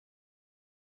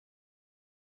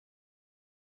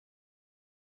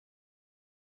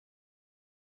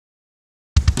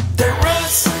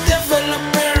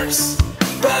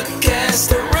podcast,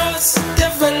 the ROS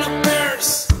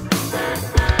Developers.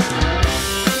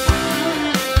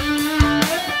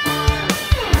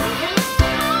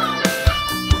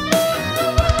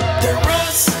 The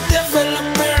ROS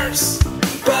Developers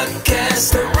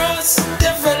podcast, the ROS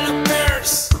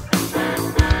Developers.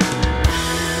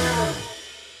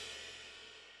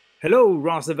 Hello,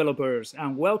 ROS Developers,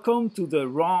 and welcome to the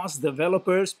ROS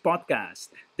Developers podcast,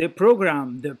 the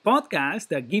podcast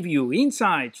that gives you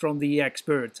insights from the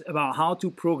experts about how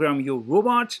to program your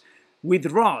robots with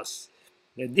ROS.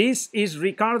 This is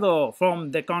Ricardo from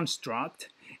The Construct,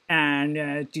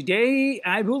 and today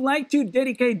I would like to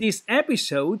dedicate this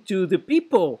episode to the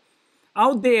people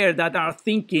out there that are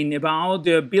thinking about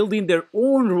building their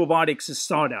own robotics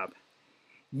startup.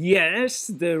 Yes,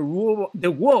 the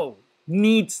world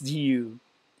needs you.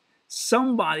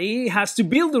 Somebody has to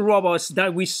build the robots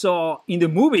that we saw in the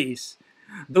movies.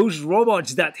 Those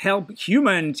robots that help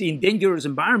humans in dangerous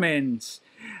environments,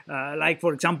 like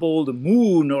for example the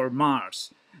moon or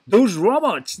Mars. Those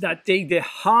robots that take the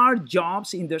hard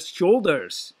jobs in their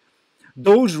shoulders.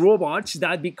 Those robots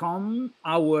that become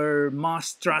our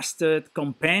most trusted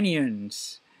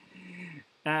companions.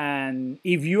 And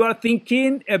if you are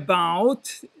thinking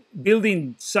about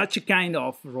building such a kind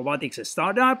of robotics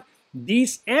startup,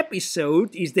 this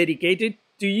episode is dedicated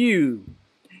to you.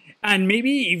 And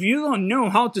maybe if you don't know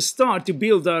how to start to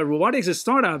build a robotics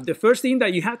startup, the first thing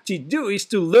that you have to do is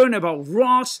to learn about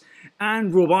ROS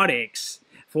and robotics.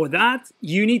 For that,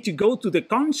 you need to go to the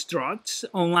Constructs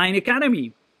Online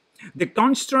Academy. The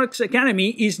Constructs Academy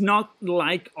is not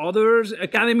like other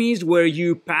academies where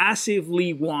you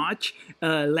passively watch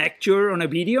a lecture on a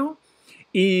video.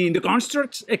 In the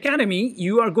Constructs Academy,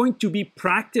 you are going to be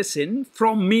practicing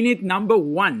from minute number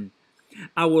 1.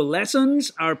 Our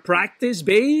lessons are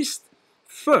practice-based,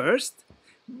 first,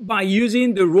 by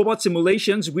using the robot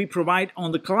simulations we provide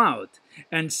on the cloud,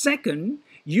 and second,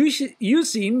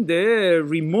 using the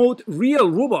remote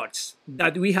real robots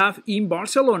that we have in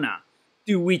Barcelona,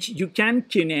 to which you can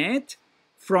connect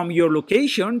from your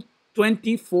location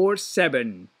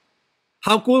 24/7.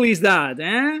 How cool is that,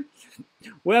 eh?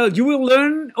 Well, you will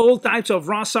learn all types of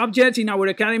ROS subjects in our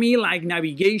academy, like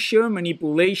navigation,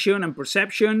 manipulation, and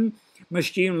perception,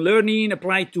 machine learning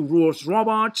applied to ROS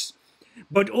robots.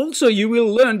 But also you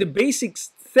will learn the basic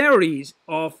theories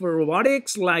of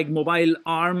robotics, like mobile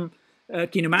arm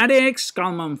kinematics,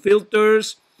 Kalman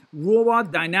filters,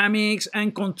 robot dynamics,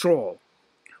 and control.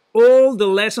 All the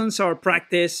lessons are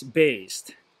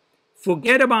practice-based.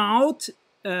 Forget about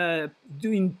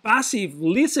doing passive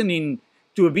listening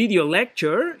to a video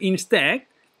lecture. Instead,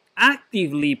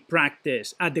 actively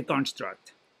practice at the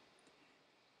Construct.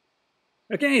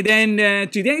 Okay, then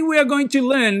today we are going to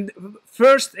learn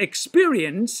first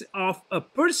experience of a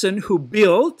person who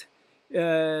built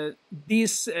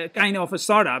these kind of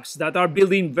startups that are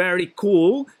building very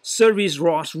cool service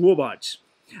ROS robots.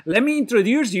 Let me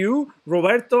introduce you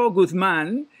Roberto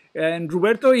Guzman, and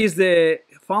Roberto is the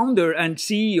founder and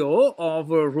CEO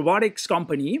of a robotics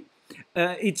company.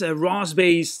 It's a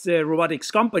ROS-based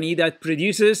robotics company that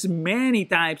produces many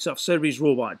types of service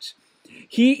robots.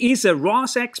 He is a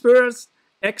ROS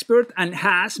expert and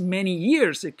has many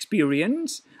years'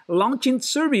 experience launching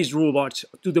service robots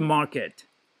to the market.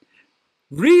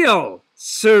 Real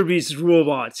service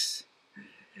robots.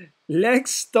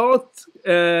 Let's talk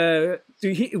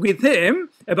with him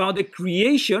about the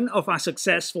creation of a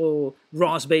successful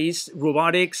ROS-based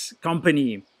robotics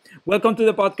company. Welcome to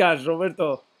the podcast,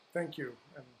 Roberto. Thank you,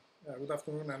 and good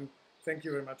afternoon, and thank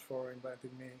you very much for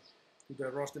inviting me to the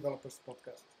ROS Developers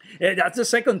podcast. Yeah, that's the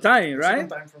second time, right? Second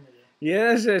time for me.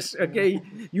 Yes, yes, okay.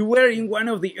 You were in one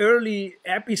of the early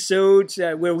episodes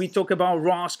where we talk about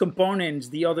ROS components,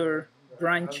 the other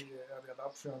branch. The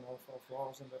adoption of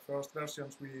ROS and the first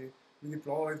versions we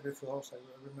deployed with ROS, I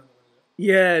remember.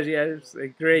 Yes, yes,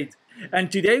 great.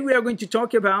 And today we are going to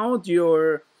talk about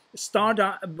your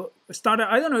startup.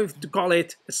 I don't know if to call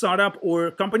it a startup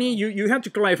or company. You have to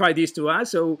clarify this to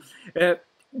us. So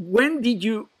when did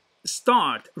you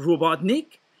start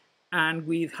Robotnik, and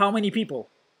with how many people?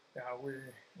 Yeah,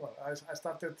 I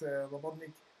started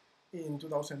Robotnik in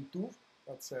 2002.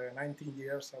 That's 19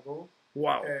 years ago.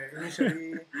 Wow.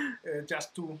 Initially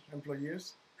just 2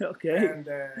 employees. Okay. And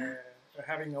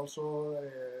having also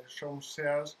shown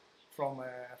shares from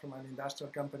an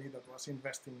industrial company that was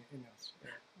investing in us.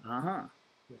 Uh-huh.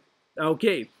 Yeah.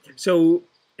 Okay, so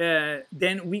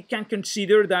then we can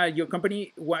consider that your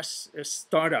company was a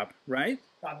startup, right?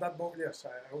 At that moment, yes,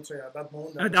 I would say at that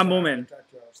moment. At that moment. A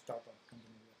startup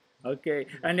company. Okay,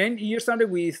 and then you started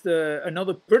with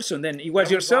another person. Then it was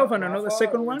yourself and another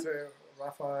second one.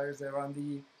 Rafa is the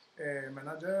R&D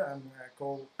manager and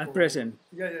At present.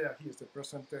 Yeah. He is the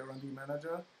present R&D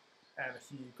manager, and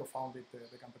he co-founded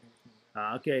the company with me.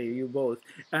 Okay, you both.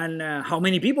 And how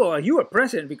many people are you at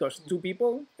present? Because 2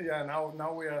 people. Yeah,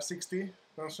 now we are 60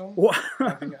 person. Wow.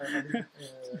 I think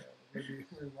maybe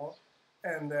more.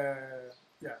 And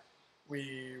yeah,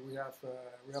 we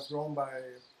have grown by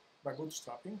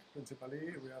bootstrapping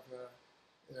principally. We have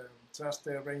just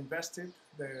reinvested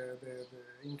the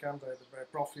income, the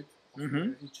profit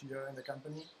of each year in the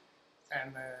company,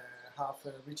 and have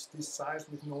reached this size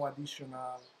with no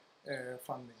additional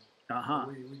funding.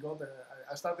 We got.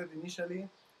 I started initially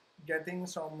getting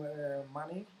some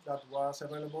money that was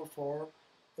available for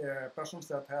persons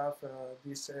that have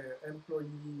this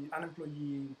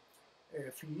unemployee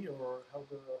fee, or how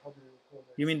do you call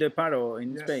it? You mean the paro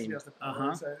in Yes, Spain? yes, the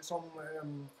paro. Some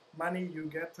money you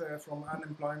get from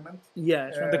unemployment.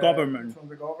 Yes, from the government. From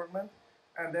the government,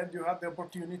 and then you have the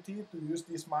opportunity to use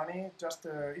this money just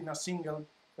in a single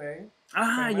pay.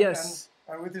 Yes.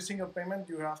 And with the single payment,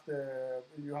 you have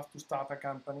to start a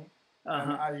company.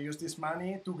 And I use this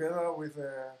money together with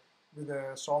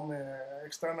some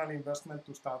external investment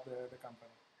to start the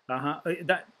company.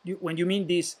 When you mean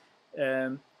this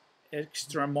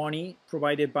extra money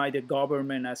provided by the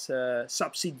government as a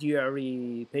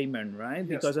subsidiary payment, right? Yes,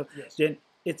 because yes. Then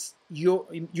it's you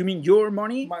mean your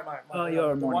money? My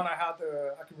your the money. one I had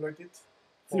accumulated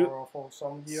for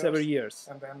some years. Several years.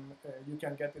 And then you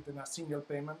can get it in a single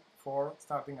payment for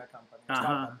starting a company.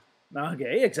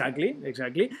 Okay,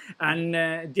 exactly. And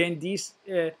then this,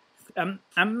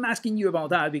 I'm asking you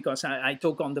about that because I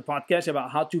talk on the podcast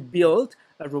about how to build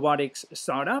a robotics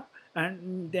startup.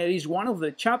 And there is one of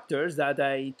the chapters that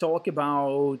I talk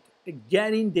about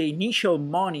getting the initial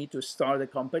money to start a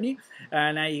company,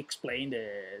 and I explain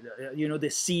the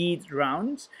seed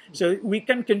rounds. So we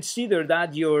can consider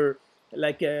that you're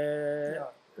like a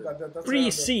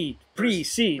pre-seed.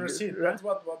 Pre-seed. Right? That's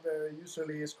what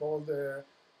usually is called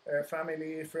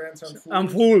family, friends, and fools.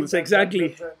 And fools,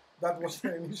 exactly. That was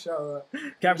the initial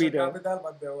capital,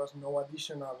 but there was no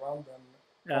additional round.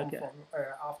 And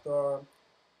after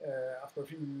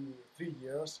 3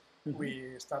 years,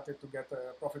 we started to get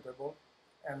profitable,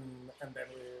 and then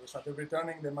we started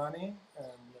returning the money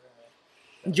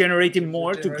and generating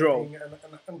more to grow,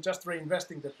 and just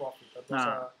reinvesting the profit. That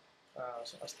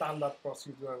was a standard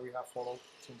procedure we have followed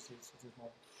since this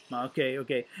moment.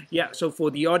 Okay. Yeah, so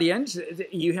for the audience,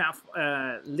 you have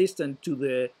listened to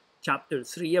the chapter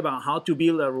 3 about how to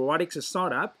build a robotics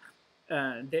startup.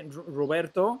 Then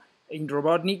Roberto, in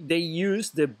Robotnik, they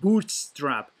use the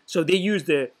bootstrap. So they use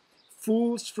the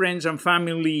fools, friends, and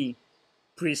family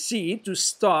pre-seed to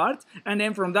start. And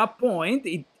then from that point,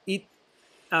 it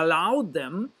allowed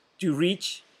them to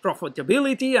reach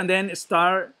profitability and then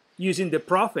start using the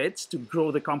profits to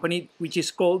grow the company, which is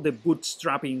called the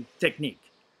bootstrapping technique.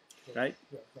 Right?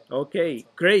 Okay,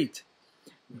 great.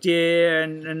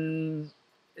 Then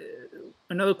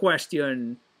another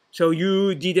question. So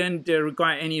you didn't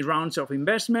require any rounds of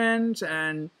investment,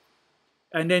 and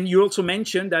then you also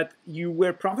mentioned that you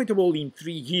were profitable in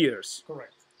 3 years.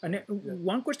 Correct. And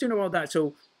one question about that.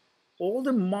 So all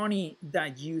the money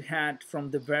that you had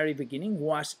from the very beginning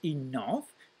was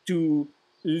enough to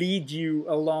lead you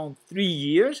along 3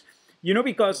 years?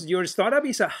 Because your startup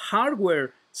is a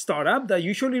hardware startup that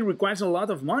usually requires a lot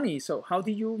of money. So how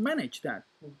did you manage that?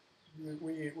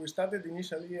 We started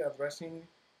initially addressing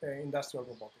industrial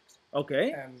robotics.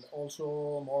 Okay. And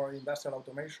also more industrial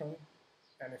automation.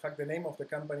 And in fact, the name of the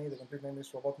company, the complete name is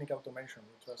Robotnik Automation,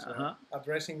 which was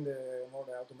addressing the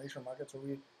automation market. So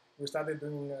we started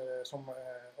doing some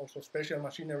also special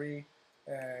machinery,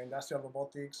 industrial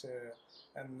robotics,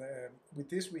 and with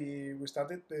this we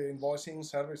started invoicing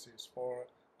services for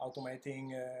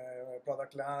automating a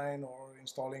product line, or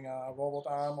installing a robot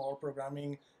arm, or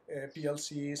programming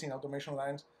PLCs in automation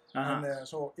lines. And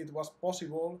so it was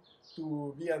possible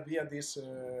to via these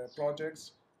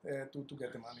projects to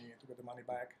get the money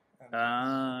back. And,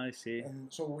 I see.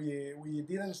 And so we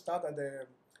didn't start at the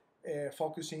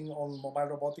focusing on mobile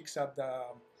robotics at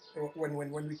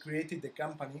when we created the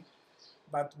company,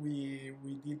 but we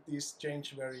did this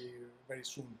change very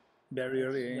soon. Very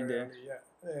early in there.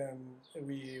 Yeah.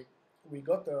 We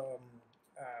got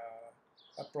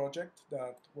a project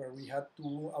where we had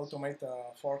to automate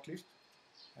a forklift.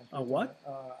 A what?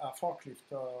 A forklift.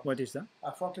 What is that?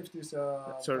 A forklift is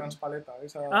a transpaleta.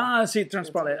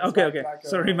 Transpaleta. Okay. Like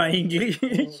Sorry, my English.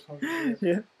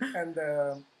 Yeah. And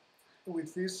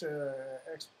with this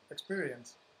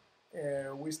experience,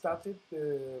 we started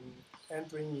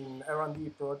entering in R&D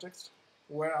projects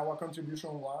where our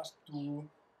contribution was to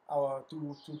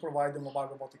provide the mobile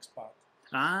robotics part.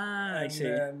 I And see.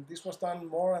 this was done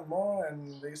more and more,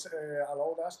 and this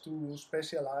allowed us to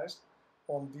specialize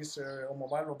on this on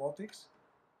mobile robotics.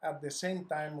 At the same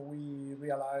time, we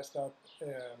realized that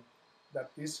that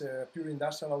this pure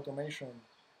industrial automation,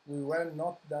 we were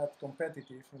not that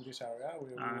competitive in this area.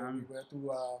 We were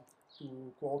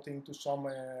to quoting to some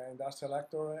industrial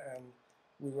actor, and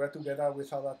we were together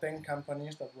with other 10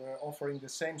 companies that were offering the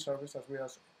same service as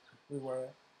we were.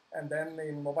 And then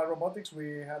in mobile robotics,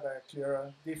 we had a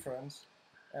clear difference,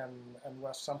 and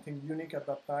was something unique at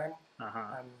that time.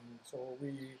 And so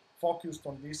we focused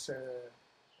on this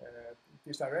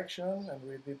direction, and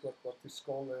we did what is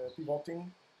called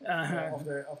pivoting of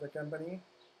the company.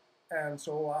 And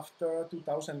so after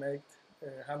 2008,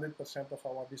 100% of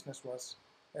our business was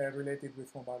related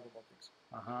with mobile robotics.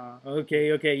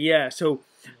 Okay, okay, yeah. So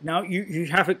now you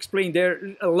have explained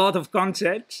there a lot of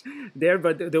concepts there,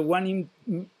 but the one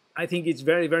I think it's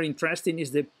very, very interesting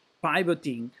is the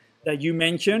pivoting that you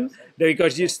mentioned,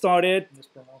 because you started.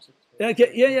 Mispronounce it.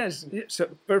 Okay, yeah, yes, so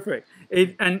perfect.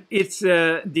 And it's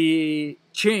the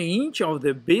change of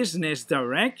the business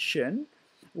direction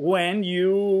when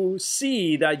you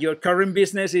see that your current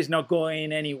business is not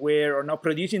going anywhere or not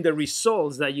producing the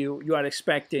results that you are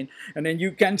expecting, and then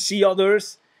you can see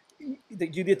others,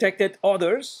 that you detected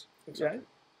others. Exactly.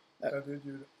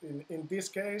 In this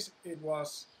case, it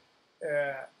was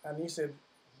an easy,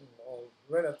 or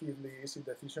relatively easy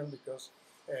decision, because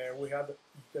we had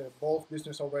both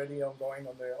business already ongoing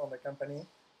on the company,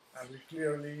 and we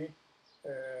clearly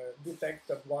detect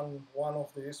that one of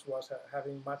these was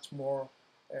having much more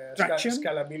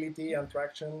scalability and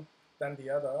traction than the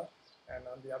other. And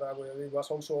on the other, it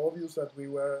was also obvious that we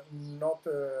were not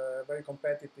very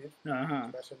competitive,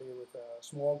 especially with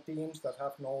small teams that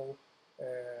have no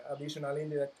additional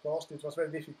indirect cost. It was very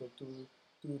difficult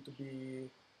to be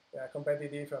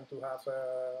competitive and to have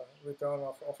a return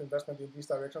of investment in this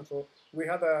direction. So we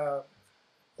had a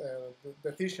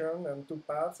decision and two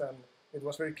paths, and it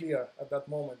was very clear at that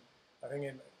moment. I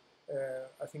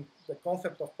think the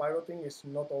concept of pivoting is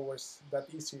not always that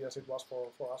easy as it was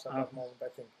for us at that moment, I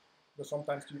think. But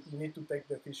sometimes you need to take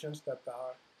decisions that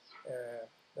are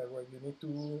that where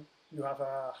you have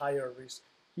a higher risk.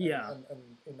 Yeah. And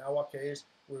in our case,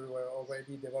 we were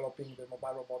already developing the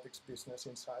mobile robotics business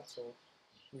inside, so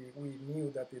we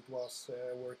knew that it was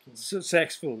working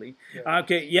Successfully. Yeah.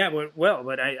 Okay, yeah, well,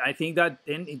 but I think that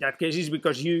then in that case is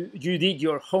because you did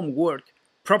your homework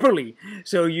properly.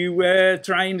 So you were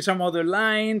trying some other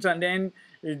lines and then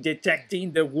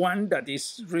detecting the one that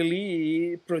is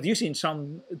really producing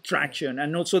some traction,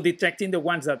 and also detecting the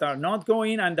ones that are not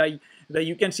going, and that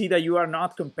you can see that you are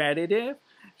not competitive.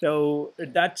 So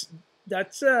that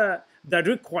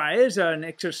requires an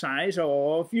exercise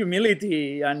of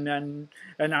humility and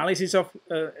analysis of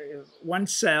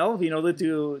oneself in order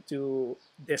to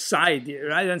decide,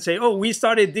 right, and say, oh, we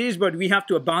started this, but we have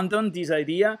to abandon this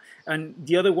idea, and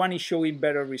the other one is showing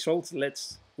better results.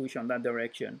 Let's push on that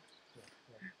direction.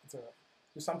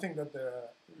 It's something that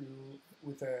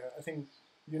I think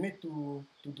you need to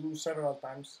do several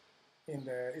times in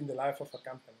the life of a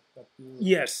company. That you,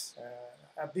 yes.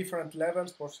 At different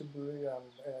levels, possibly,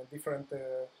 and different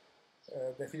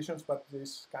decisions, but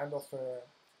this kind of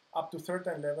up to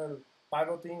certain level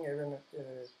pivoting,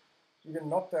 even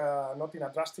not in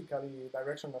a drastically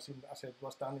direction as it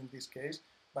was done in this case,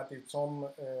 but in some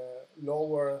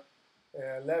lower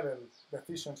level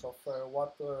decisions of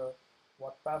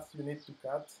what path you need to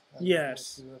cut and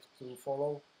yes. to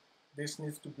follow. This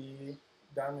needs to be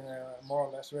done more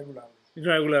or less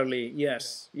regularly.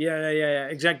 Yes. Yeah,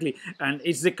 exactly. And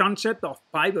it's the concept of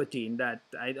pivoting that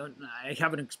I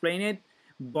haven't explained it,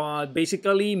 but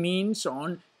basically means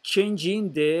on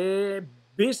changing the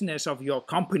business of your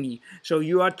company. So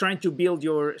you are trying to build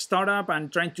your startup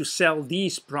and trying to sell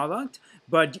this product,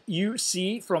 but you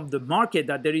see from the market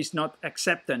that there is not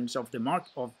acceptance of the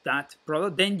market of that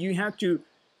product. Then you have to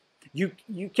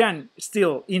you can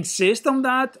still insist on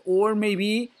that, or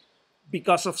maybe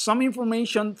because of some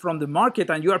information from the market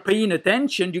and you are paying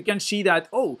attention, you can see that,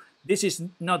 oh, this is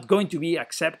not going to be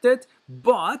accepted,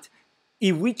 but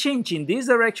if we change in this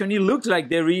direction, it looks like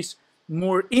there is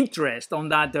more interest on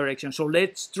that direction. So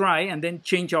let's try and then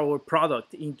change our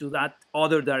product into that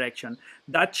other direction.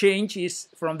 That change is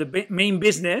from the main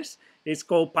business. It's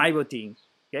called pivoting,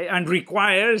 okay, and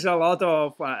requires a lot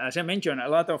of, as I mentioned, a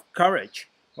lot of courage.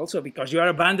 Also because you are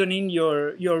abandoning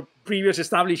your previous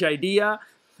established idea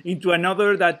into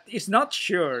another that is not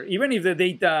sure, even if the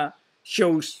data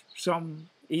shows some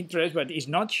interest, but it's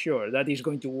not sure that it's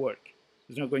going to work.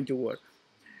 It's not going to work.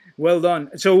 Well done.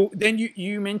 So then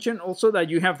you mentioned also that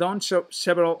you have done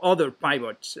several other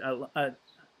pivots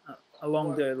along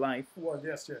Well, the life. Well,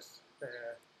 yes, yes.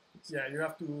 Yeah, you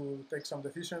have to take some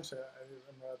decisions. I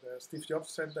remember Steve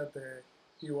Jobs said that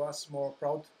he was more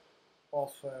proud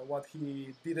of what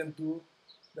he didn't do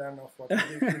than of what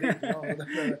he did. You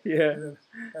know? Yeah.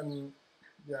 And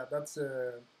yeah, that's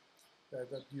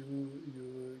that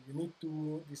you need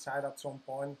to decide at some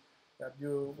point that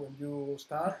when you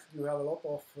start you have a lot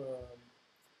of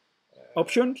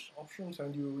Options? options,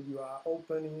 and you are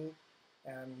opening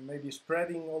and maybe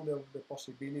spreading all the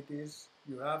possibilities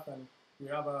you have, and you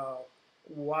have a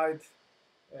wide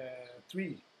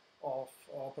tree of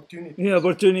opportunities. Yeah,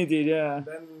 opportunity, yeah.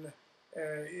 Then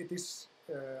it is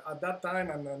at that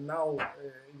time, and now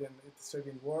even it's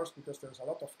even worse because there's a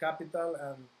lot of capital,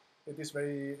 and it is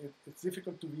it's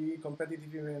difficult to be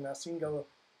competitive in a single.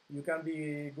 You can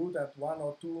be good at one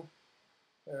or two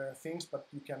things, but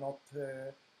you cannot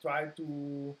try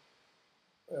to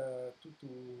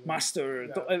Master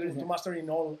yeah, to everything. to master in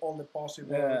all the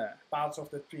possible Yeah. parts of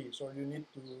the tree. So you need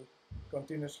to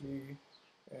continuously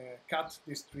cut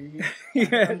this tree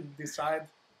Yeah. and decide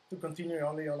to continue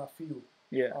only on a few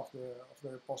Yeah. of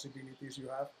the possibilities you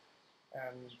have,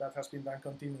 and that has been done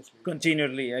continuously.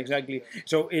 Continually, exactly. Yes.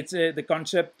 So it's the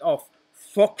concept of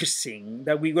focusing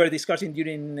that we were discussing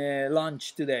during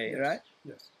lunch today, Yes. right?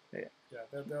 Yes. Yeah.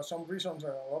 Yeah. There are some reasons,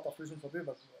 a lot of reasons for this,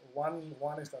 but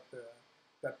one is that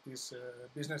that this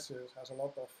business has a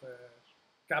lot of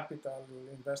capital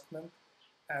investment,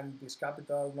 and this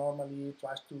capital normally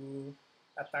tries to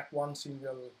attack one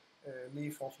single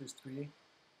leaf of this tree,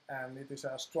 and it is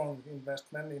a strong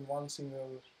investment in one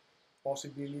single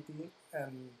possibility,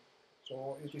 and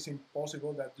so it is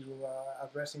impossible that you are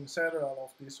addressing several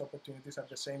of these opportunities at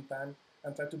the same time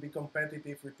and try to be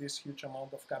competitive with this huge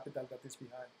amount of capital that is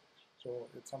behind. So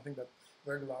it's something that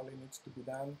regularly needs to be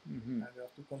done, and you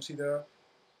have to consider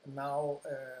now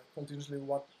continuously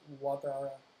what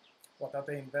are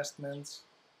the investments,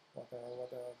 what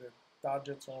are the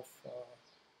targets of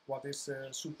what is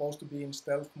supposed to be in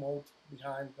stealth mode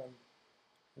behind, and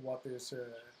what is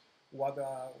what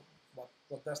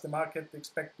does the market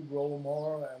expect to grow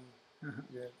more, and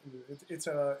yeah,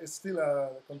 it's still a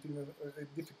continuous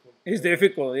difficult. It's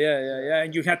difficult, yeah.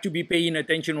 And you have to be paying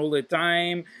attention all the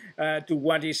time to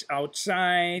what is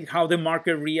outside, how the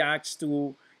market reacts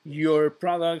to your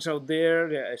products out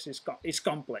there. Yes, it's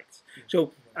complex.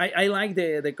 So I like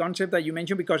the concept that you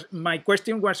mentioned, because my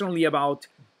question was only about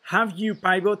have you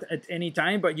pivot at any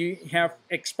time, but you have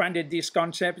expanded this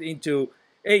concept into,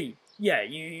 hey, yeah,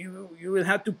 you will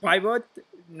have to pivot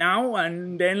now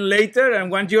and then later, and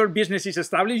once your business is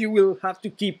established, you will have to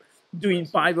keep doing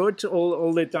pivots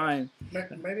all the time.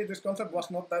 Maybe this concept was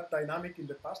not that dynamic in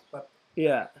the past, but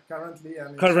Yeah,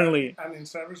 currently and in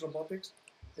service robotics,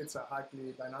 it's a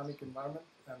highly dynamic environment,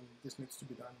 and this needs to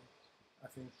be done, I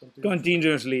think,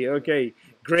 continuously. Okay,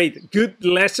 great. Good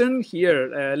lesson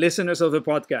here, listeners of the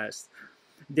podcast.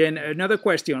 Then another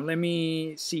question, let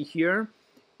me see here,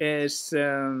 is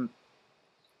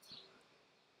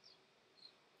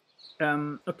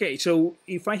okay, so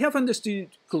if I have understood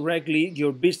correctly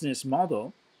your business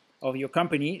model of your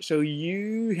company, so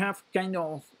you have kind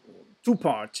of two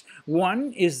parts.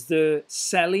 One is the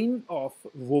selling of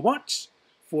robots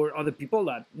for other people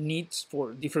that needs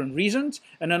for different reasons,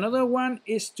 and another one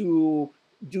is to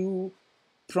do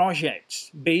projects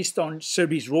based on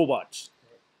service robots.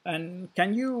 And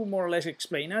can you more or less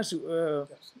explain us Yes.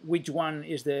 which one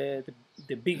is the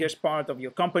biggest part of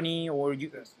your company, or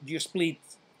Yes. you split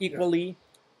equally?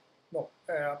 No,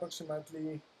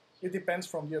 approximately, it depends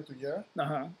from year to year,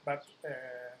 Uh-huh. but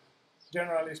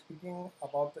generally speaking,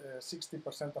 about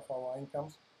 60% of our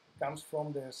incomes comes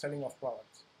from the selling of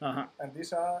products. Uh-huh. And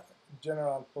these are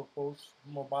general purpose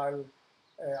mobile,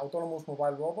 autonomous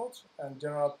mobile robots and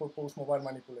general purpose mobile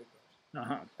manipulators.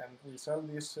 Uh-huh. And we sell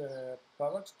these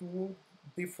products to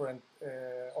different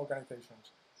organizations.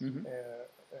 Mhm.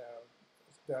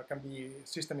 There can be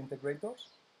system integrators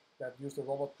that use the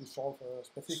robot to solve a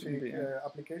specific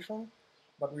application,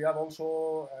 but we have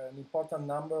also an important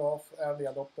number of early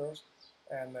adopters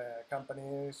and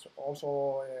companies, also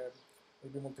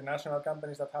maybe multinational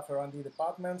companies that have R&D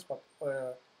departments, but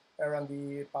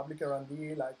R&D, public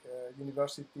R&D, like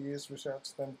universities, research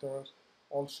centers,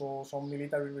 also some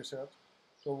military research.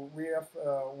 So we have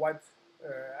a wide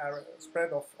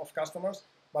spread of customers,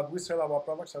 but we sell our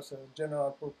products as a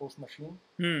general purpose machine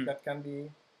that can be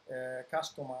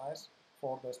customized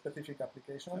for the specific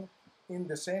application, in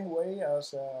the same way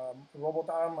as a robot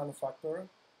arm manufacturer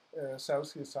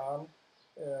sells his arm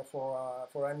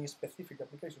for any specific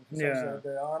application. He sells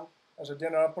the arm as a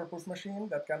general purpose machine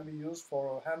that can be used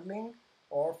for handling,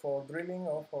 or for drilling,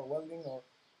 or for welding, or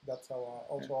That's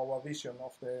also our vision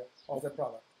of the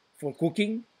product. For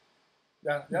cooking,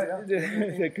 Yeah.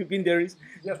 the cooking there is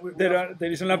Yes,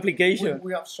 there is an application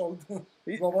We have sold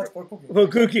robots for cooking. for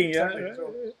cooking. Yeah. Exactly.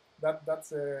 So that's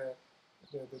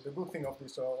the good thing of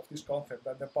this concept,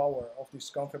 that the power of this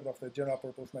concept of the general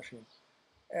purpose machine.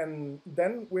 And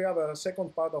then we have a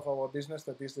second part of our business,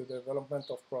 that is the development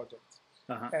of projects.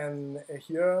 And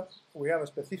here we have a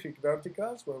specific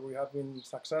verticals where we have been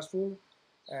successful,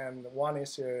 and one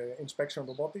is inspection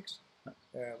robotics,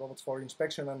 robots for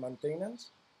inspection and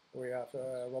maintenance. We have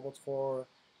robots for,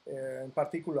 in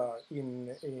particular,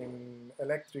 in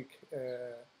electricity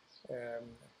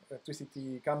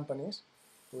companies.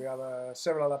 We have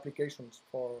several applications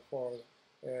for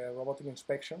robotic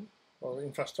inspection or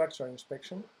infrastructure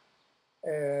inspection.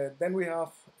 Then we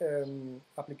have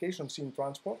applications in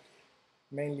transport,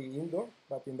 mainly indoor,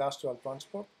 but industrial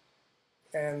transport.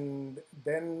 And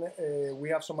then we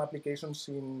have some applications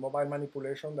in mobile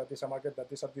manipulation. That is a market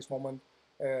that is at this moment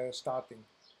starting.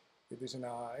 It is in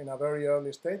a very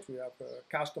early stage. We have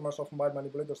customers of mobile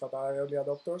manipulators that are early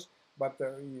adopters, but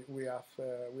we are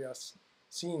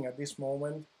seeing at this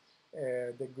moment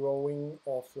the growing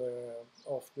of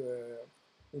the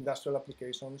industrial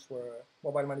applications where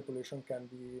mobile manipulation can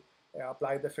be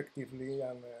applied effectively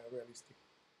and realistic.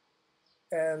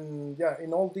 And yeah,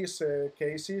 in all these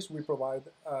cases, we provide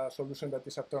a solution that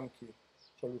is a turnkey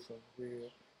solution.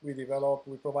 We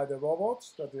provide the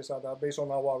robots that are based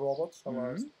on our robots,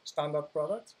 our standard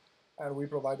products, and we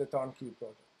provide the turnkey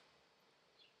project.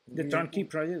 The turnkey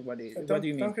project, what do you mean?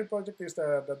 Turnkey project is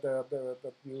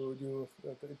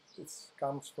it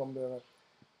comes from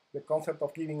the concept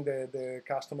of giving the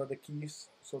customer the keys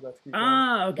so that he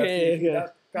can,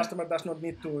 that customer does not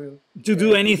need to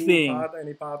do anything,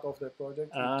 any part of the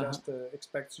project. He just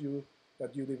expects you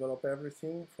that you develop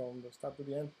everything from the start to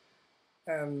the end.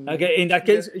 And in that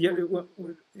case,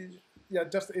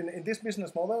 just in this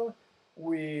business model,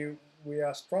 we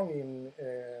are strong in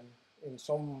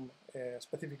some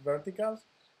specific verticals,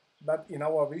 but in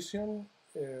our vision,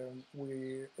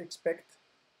 we expect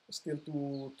still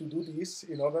to do this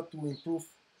in order to improve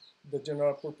the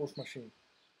general purpose machine.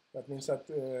 That means that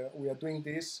we are doing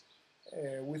this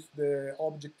with the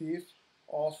objective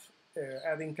of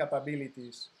adding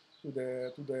capabilities to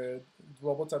the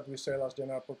robots that we sell as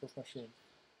general purpose machines,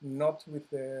 not with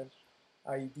the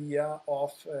idea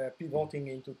of pivoting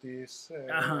into these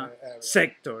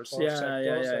sectors.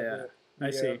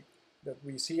 I see. That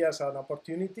we see as an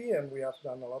opportunity, and we have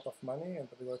done a lot of money, and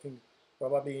I think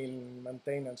probably in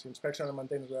maintenance, inspection and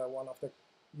maintenance, we are one of the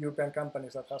European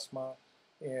companies that has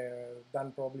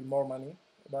done probably more money,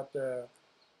 but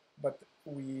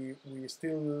we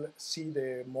still see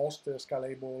the most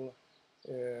scalable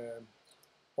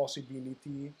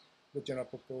possibility, the general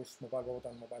purpose mobile robot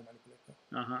and mobile manipulator.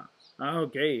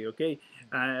 Okay.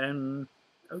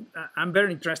 I'm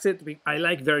very interested. I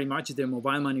like very much the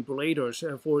mobile manipulators.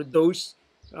 For those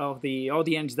of the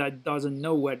audience that doesn't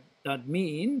know what that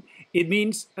means, it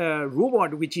means a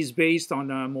robot which is based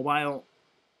on a mobile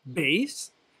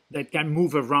base that can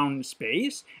move around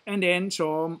space, and then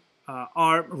some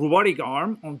robotic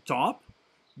arm on top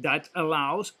that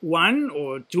allows one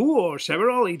or two or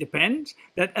several, it depends,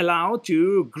 that allow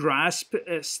to grasp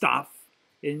stuff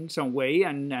in some way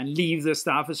and leave the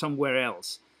stuff somewhere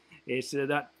else. It's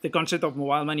that the concept of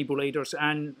mobile manipulators,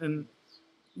 and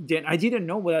then I didn't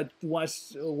know that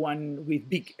was one with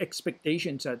big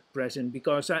expectations at present,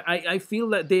 because I feel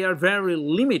that they are very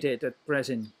limited at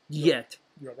present yet.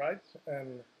 You're right,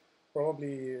 and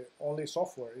probably only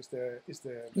software is the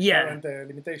current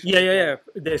limitation. Yeah.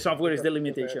 The software is the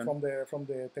limitation. From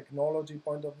the technology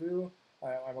point of view,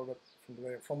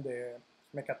 from the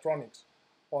mechatronics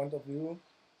point of view,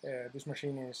 this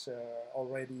machine is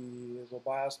already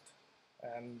robust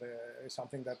and is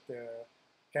something that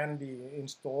can be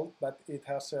installed, but it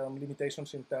has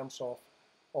limitations in terms of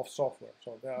software.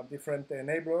 So there are different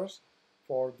enablers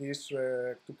for this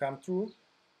to come true,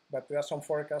 but there are some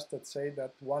forecasts that say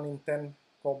that 1 in 10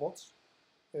 cobots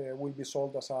will be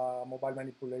sold as a mobile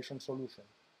manipulation solution.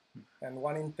 And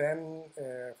 1 in 10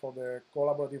 for the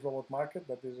collaborative robot market,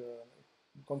 that is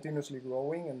continuously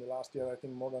growing. In the last year, I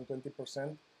think more than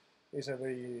 20%, is a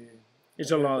very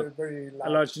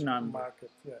large number. Market.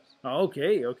 Yes.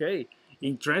 Okay.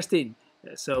 Interesting.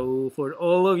 So for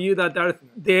all of you that are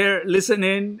there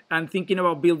listening and thinking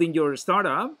about building your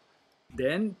startup,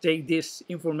 then take this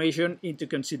information into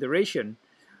consideration.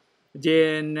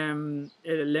 Then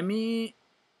let me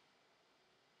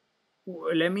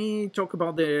talk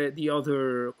about the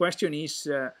other question is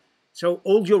So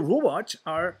all your robots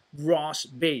are ROS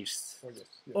based. Oh, yes,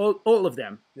 yes, All of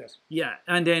them. yes. Yeah.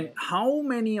 And then how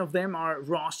many of them are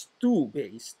ROS 2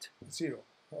 based? Zero.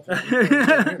 But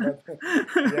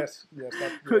yes, yes.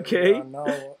 Okay. Now,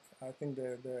 I think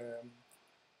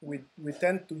we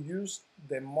tend to use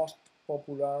the most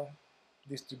popular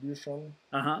distribution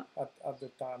Uh-huh. at the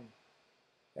time.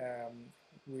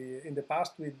 We in the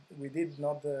past we did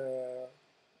not.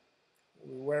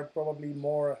 We were probably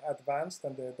more advanced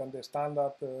than the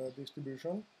standard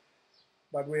distribution,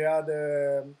 but we had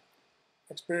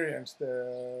experienced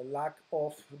the lack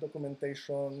of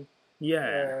documentation.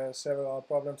 Yeah. Several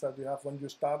problems that you have when you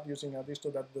start using a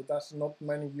distro that does not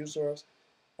many users,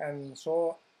 and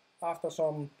so after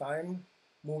some time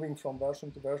moving from version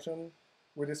to version,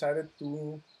 we decided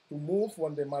to move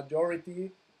when the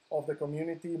majority of the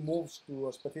community moves to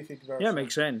a specific version. Yeah,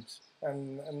 makes sense.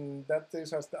 And that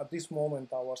is at this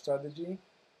moment our strategy,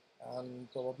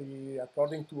 and probably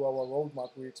according to our roadmap,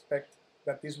 we expect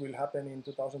that this will happen in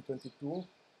 2022.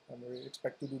 And we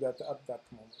expect to do that at that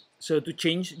moment. So to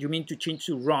change, you mean to change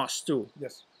to ROS 2?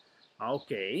 Yes.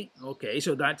 Okay, okay.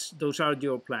 So those are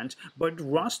your plans. But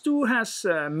ROS 2 has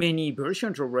many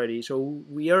versions already. So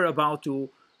we are about to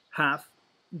have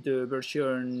the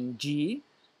version G,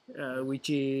 which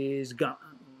is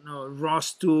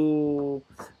ROS 2.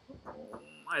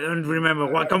 I don't remember,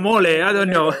 guacamole, I don't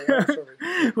know,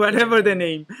 whatever the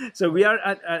name. So we are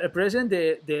at present,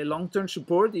 the long-term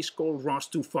support is called ROS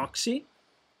 2 Foxy.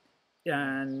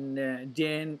 And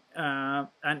then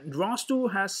and ROS 2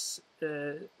 has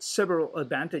several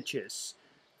advantages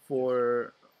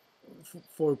for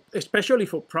especially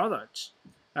for products.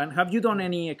 And have you done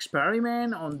any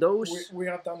experiment on those? We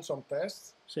have done some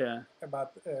tests, Yeah.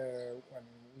 but when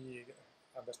we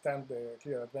understand the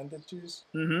clear advantages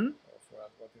Mm-hmm.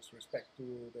 of what is respect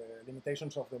to the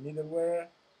limitations of the middleware,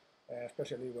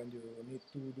 especially when you need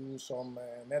to do some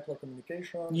network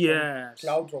communication, Yes.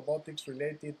 cloud robotics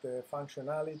related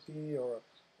functionality, or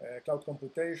cloud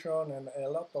computation, and a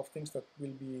lot of things that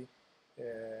will be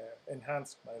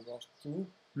enhanced by ROS 2.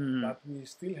 Mm-hmm. But we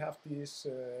still have this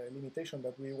limitation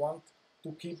that we want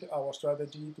to keep our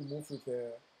strategy to move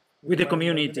with the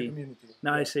community.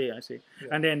 No, Yeah. I see.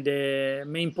 Yeah. And then the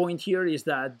main point here is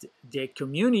that the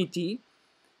community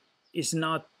is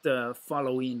not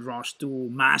following ROS 2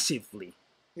 massively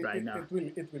right now. It will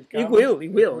It come.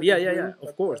 will. Yeah. Of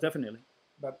but- course, definitely.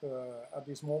 But at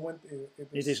this moment,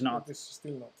 it is not. It is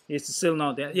still not. It's still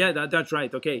not. Yeah, that's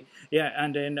right. Okay. Yeah,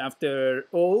 and then after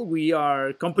all, we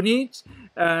are companies,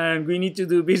 and we need to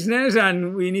do business,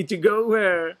 and we need to go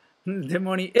where the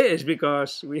money is,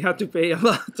 because we have to pay a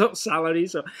lot of salary.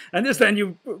 So I understand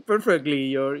you perfectly,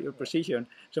 your position.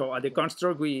 So at the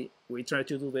construct, we try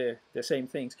to do the same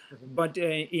things. But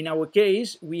in our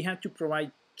case, we have to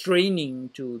provide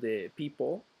training to the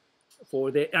people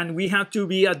and we have to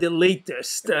be at the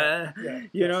latest.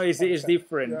 It's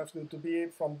different. You have to be,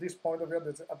 from this point of view,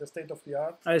 at the state of the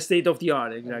art. State of the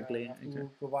art, exactly. And to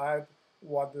provide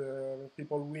what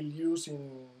people will use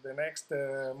in the next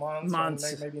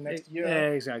months. Maybe next year.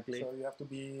 Exactly. So you have to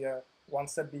be one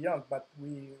step beyond, but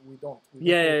we don't. We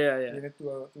need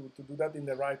to do that in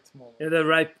the right moment. At the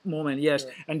right moment, yes.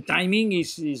 Yeah. And timing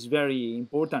is very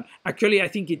important. Actually, I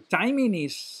think timing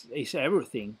is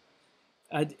everything.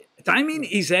 Timing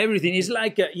is everything. It's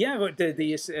like there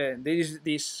is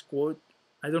this quote,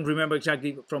 I don't remember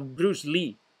exactly, from Bruce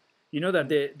Lee. You know that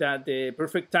the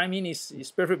perfect timing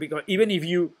is perfect, because even if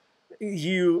you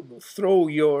throw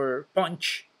your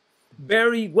punch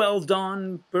very well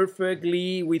done,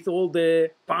 perfectly, with all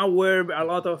the power, a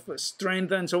lot of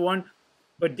strength and so on,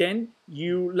 but then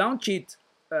you launch it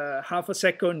half a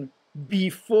second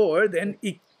before, then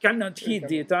it cannot hit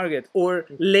the target, or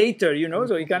later,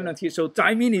 so it cannot hit. So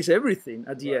timing is everything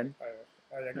at the end.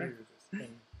 I agree with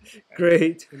this.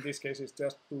 Great. In this case, it's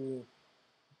just to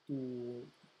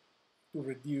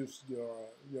reduce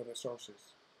your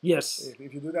resources. Yes.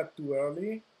 If you do that too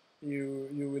early,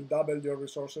 you will double your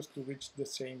resources to reach the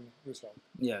same result.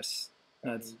 Yes.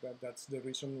 That's the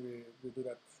reason we do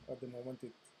that at the moment.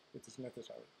 It is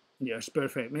necessary. Yes,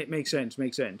 perfect. Makes sense.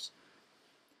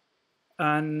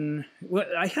 And well,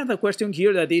 I have a question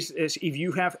here that is if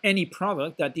you have any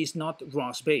product that is not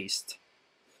ROS based.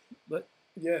 But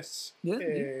yes, we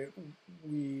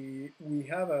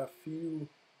have a few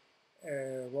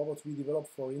robots we developed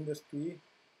for industry,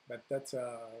 but that's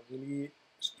really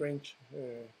strange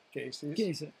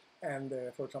cases. And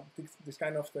for example, this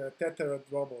kind of tethered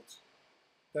robots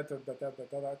that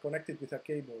are connected with a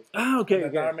cable.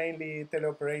 That are mainly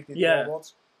teleoperated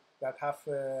robots that have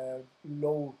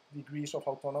low degrees of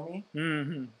autonomy.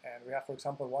 Mm-hmm. And we have, for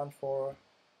example, one for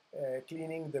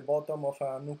cleaning the bottom of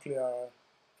a nuclear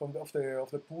of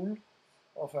the pool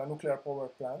of a nuclear power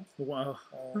plant. Wow.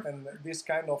 And this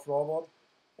kind of robot,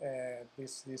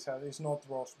 this is not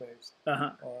ROS based.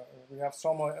 Uh-huh. We have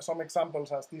some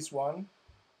examples as this one,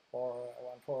 or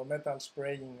one for metal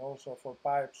spraying, also for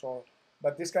pipes,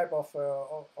 but this type of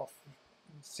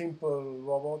simple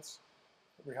robots,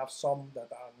 we have some that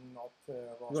are not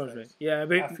ROS based. Yeah,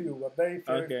 A few, but very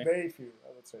few, okay. very few,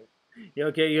 I would say. Yeah,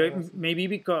 okay, maybe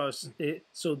because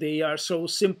so they are so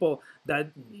simple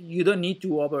that you don't need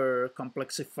to over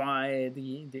complexify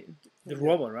the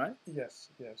robot, right?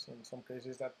 Yes, yes. In some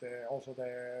cases, that also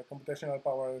the computational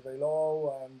power is very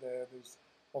low, and there's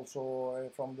also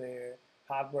from the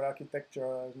hardware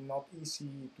architecture not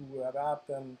easy to adapt,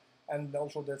 and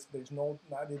also there's no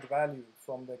added value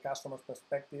from the customer's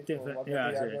perspective. Or what they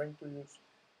are going to use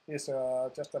is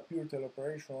just a pure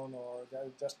teleoperation, or they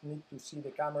just need to see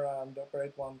the camera and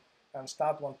operate one and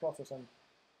start one process. And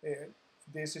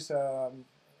this is a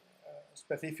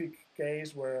specific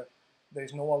case where there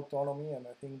is no autonomy, and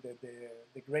I think that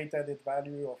the great added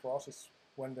value of ROS is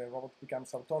when the robot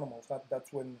becomes autonomous.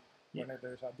 That's when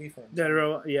there's a difference.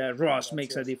 ROS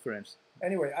makes a difference.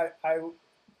 Anyway, I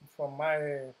from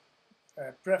my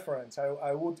preference,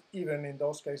 I would even in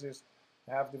those cases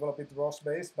have developed it ROS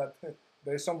based, but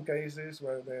there's some cases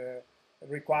where the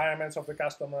requirements of the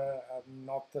customer are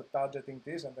not targeting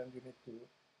this, and then you need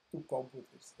to cope with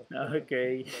this.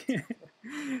 Okay.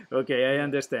 Okay, I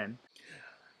understand.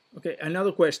 Okay,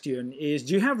 another question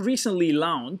is, you have recently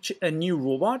launched a new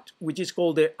robot, which is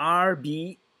called the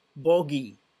RB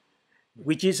Boggy,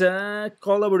 which is a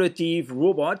collaborative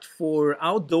robot for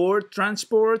outdoor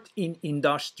transport in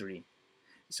industry.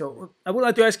 So I would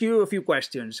like to ask you a few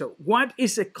questions. So what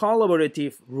is a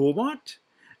collaborative robot,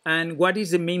 and what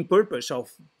is the main purpose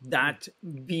of that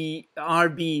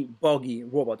RB Boggy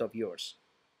robot of yours?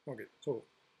 Okay, so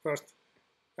first,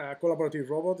 a collaborative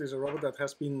robot is a robot that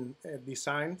has been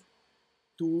designed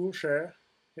to share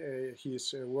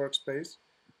his workspace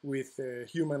with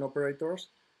human operators,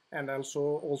 and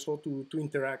also to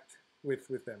interact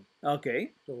with them.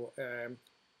 Okay. So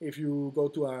if you go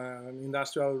to an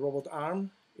industrial robot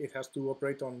arm, it has to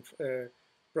operate on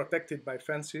protected by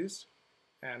fences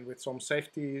and with some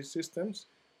safety systems.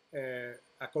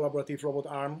 A collaborative robot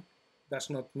arm does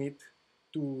not need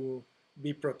to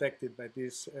be protected by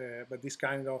this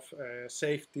kind of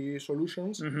safety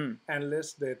solutions,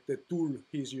 unless the tool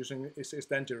he's using is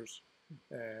dangerous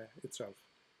itself.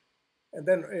 And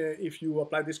then if you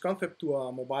apply this concept to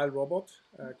a mobile robot,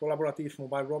 a collaborative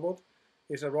mobile robot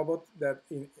is a robot that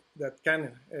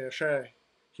can share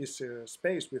his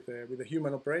space with the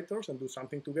human operators and do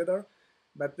something together.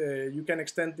 But you can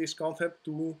extend this concept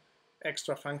to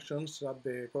extra functions that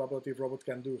the collaborative robot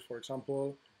can do. For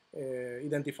example,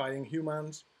 identifying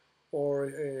humans,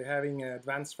 or having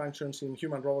advanced functions in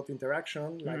human-robot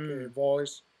interaction, like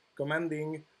voice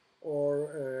commanding,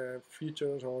 or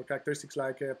features or characteristics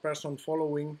like person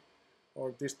following,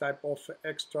 or this type of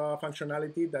extra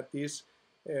functionality that is,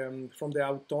 from the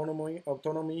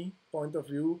autonomy point of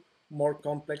view, more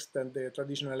complex than the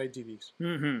traditional AGVs.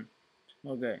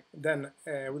 Okay. Then,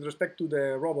 with respect to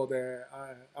the robot, the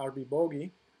RB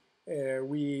Boggy,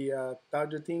 we are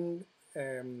targeting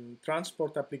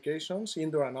transport applications,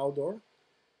 indoor and outdoor,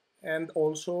 and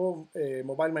also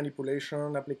mobile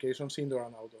manipulation applications, indoor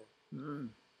and outdoor.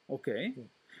 Okay.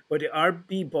 But the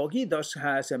RB Boggy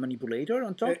has a manipulator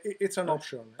on top? It's an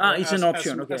option. It's an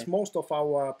option, okay. As most of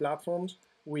our platforms,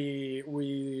 we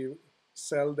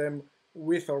sell them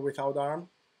with or without arm.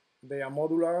 They are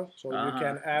modular, so you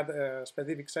can add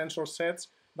specific sensor sets,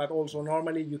 but also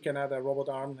normally you can add a robot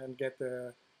arm and get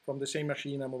from the same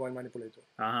machine a mobile manipulator.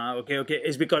 Okay.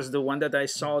 It's because the one that I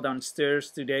saw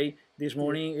downstairs this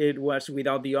morning, it was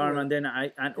without the arm, and then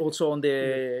and also on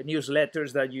the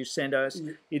newsletters that you sent us,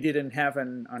 it didn't have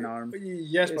an arm.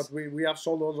 Yes, but we have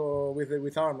sold also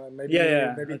with arm. Maybe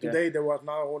today there was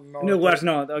not. No, it was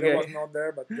not. Okay. There was not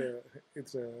there, but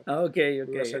it's okay.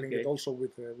 We are selling it also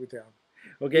with the arm.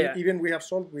 Okay. Even we have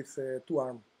sold with two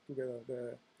arms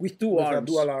together. With two arms. A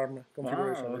dual arm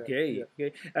configuration. Okay.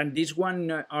 And this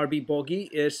one RB Boggy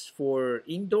is for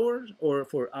indoors or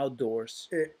for outdoors?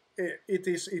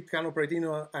 It can operate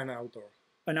indoor and outdoor.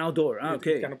 An outdoor.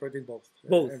 Okay. It can operate in both.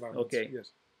 Both. Environments. Okay.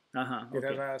 Yes. Okay. It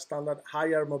has a standard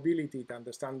higher mobility than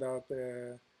the standard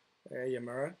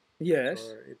AMR. Yes.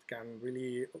 So it can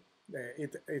really.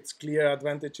 Its clear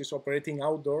advantage is operating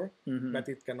outdoor, but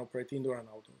it can operate indoor and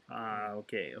outdoor.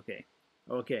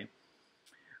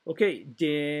 Okay.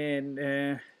 Then,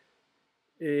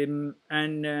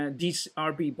 and this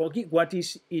RB Boggy, what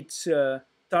is its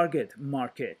target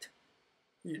market?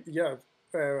 Yeah,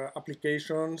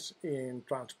 applications in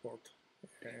transport.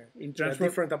 In There are transport.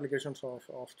 different applications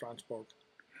of transport.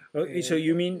 So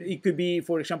you mean it could be,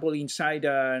 for example, inside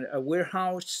a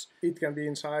warehouse? It can be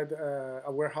inside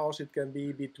a warehouse. It can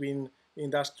be between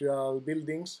industrial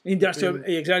buildings. Industrial,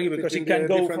 exactly, because it can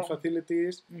go different from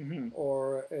facilities,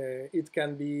 or it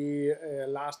can be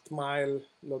last mile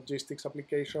logistics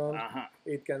applications.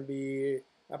 It can be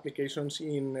applications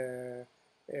in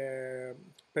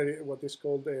what is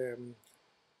called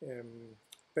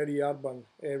peri-urban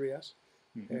areas.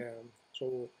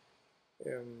 So.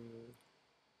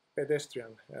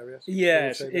 Pedestrian areas.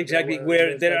 Yes, exactly,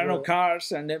 where there are no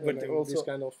cars, and then, but and also this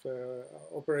kind of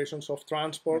operations of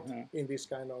transport in this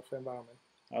kind of environment.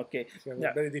 Okay,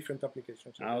 Yeah. Very different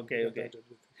applications. Okay.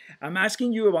 I'm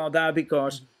asking you about that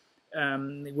because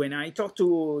when I talk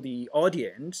to the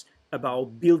audience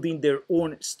about building their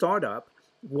own startup,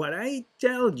 what I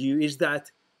tell you is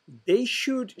that they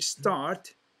should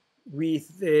start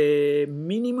with the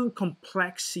minimum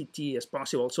complexity as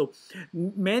possible. So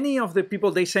many of the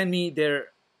people, they send me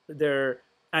their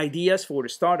ideas for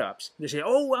startups. They say,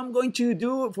 oh, I'm going to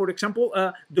do, for example,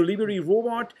 a delivery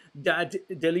robot that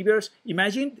delivers,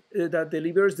 imagine that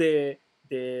delivers the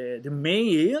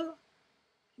mail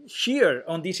here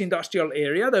on this industrial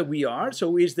area that we are.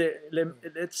 So is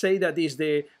let's say that is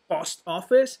the post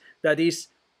office that is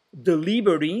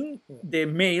delivering the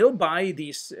mail by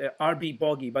this RB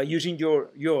buggy, by using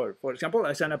your for example,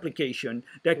 as an application.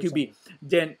 That could be.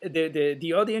 Then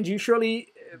the audience, usually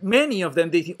many of them,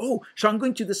 they think, oh, so I'm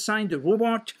going to design the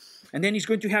robot, and then it's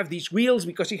going to have these wheels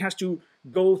because it has to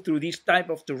go through this type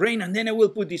of terrain, and then I will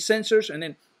put these sensors. And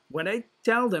then what I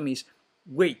tell them is,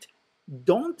 wait,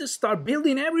 don't start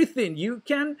building everything. You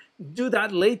can do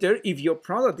that later if your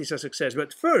product is a success.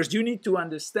 But first, you need to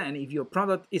understand if your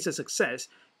product is a success.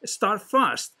 Start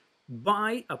fast.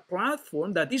 Buy a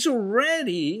platform that is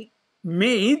already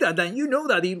made and then you know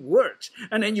that it works.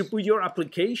 And then you put your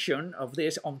application of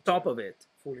this on top of it.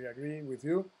 Fully agree with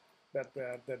you that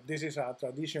this is a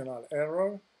traditional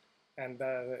error, and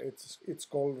it's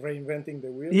called reinventing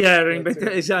the wheel. Yeah, reinventing,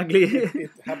 exactly.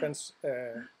 It happens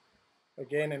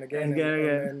again and again.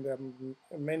 And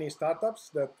many startups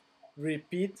that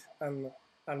repeat and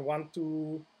want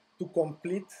to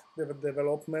complete the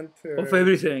development of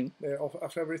everything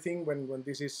of everything when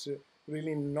this is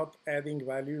really not adding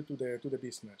value to the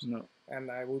business. No. And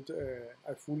I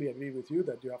fully agree with you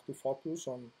that you have to focus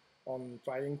on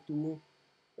trying to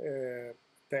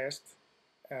test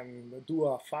and do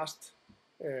a fast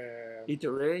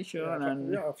iteration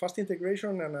a fast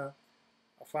integration and a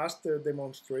fast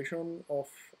demonstration of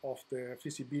the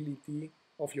feasibility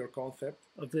of your concept.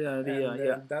 Of the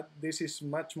idea, that this is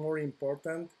much more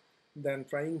important than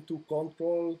trying to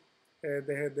control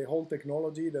the whole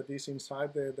technology that is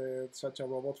inside such a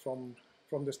robot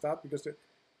from the start, because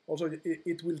also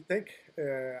it will take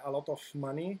a lot of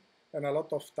money and a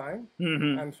lot of time,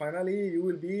 and finally you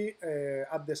will be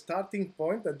at the starting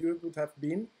point that you would have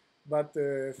been, but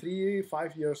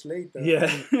 3-5 years later. Yeah.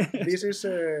 This is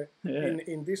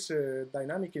in this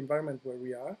dynamic environment where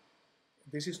we are,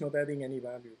 this is not adding any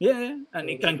value. Yeah, and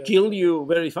it can kill you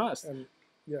very fast. And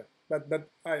yeah, but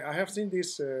I have seen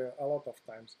this a lot of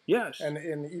times. Yes. And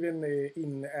even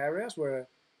in areas where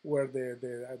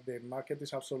the market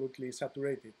is absolutely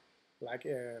saturated, like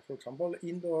for example,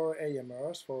 indoor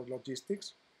AMRs for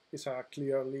logistics is a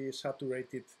clearly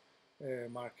saturated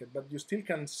market, but you still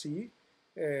can see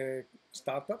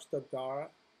startups that are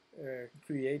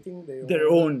creating their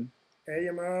own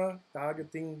AMR,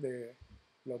 targeting the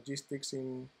logistics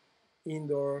in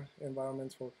indoor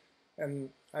environments and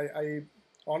I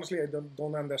honestly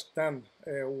don't understand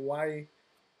why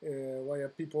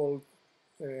are people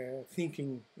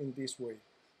thinking in this way.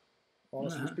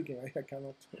 Honestly speaking, I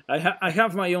cannot. I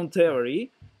have my own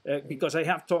theory because I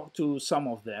have talked to some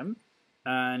of them,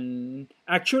 and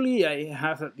actually I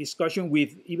have a discussion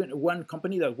with even one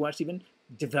company that was even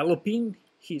developing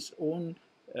his own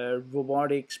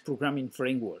robotics programming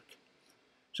framework.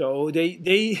 So they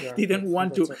didn't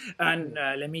want to. And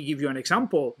let me give you an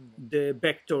example. The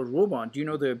Vector robot. Do you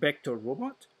know the Vector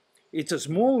robot? It's a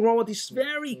small robot. It's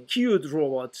very cute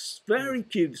robot. It's very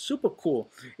cute, super cool.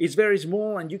 It's very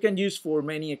small, and you can use for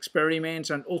many experiments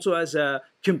and also as a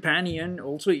companion,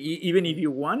 also even if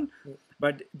you want.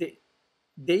 But they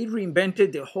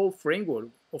reinvented the whole framework.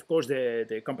 Of course,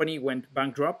 the company went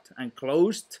bankrupt and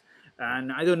closed.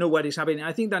 And I don't know what is happening.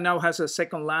 I think that now has a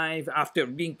second life after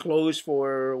being closed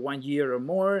for 1 year or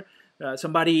more.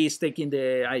 Somebody is taking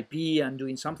the IP and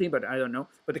doing something, but I don't know.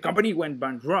 But the company went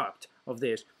bankrupt of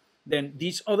this. Then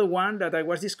this other one that I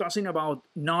was discussing about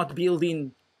not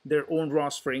building their own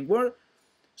ROS framework,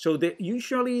 So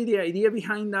usually the idea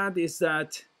behind that is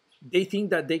that they think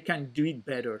that they can do it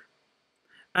better.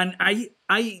 And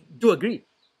I do agree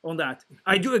on that.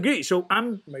 I do agree. So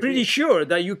I'm pretty sure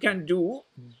that you can do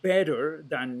better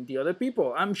than the other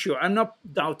people. I'm sure. I'm not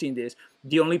doubting this.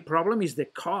 The only problem is the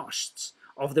costs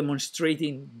of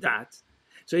demonstrating that.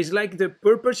 So it's like the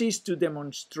purpose is to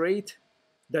demonstrate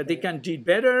that they can do it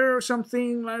better or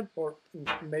something like. Or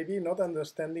maybe not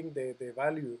understanding the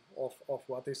value of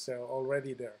what is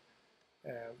already there.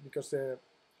 Because,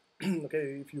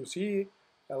 okay, if you see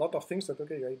a lot of things that,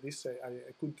 okay,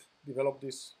 I could develop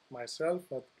this myself,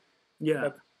 but Yeah.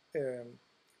 but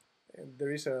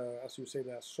there is as you say,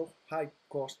 a so high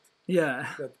cost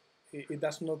Yeah. that it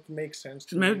does not make sense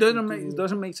It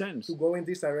doesn't make sense. to go in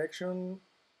this direction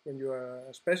when you are,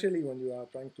 especially when you are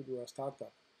trying to do a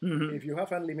startup. Mhm. If you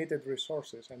have unlimited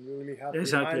resources and you really have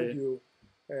Exactly. behind you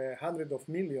hundreds of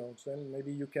millions, then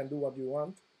maybe you can do what you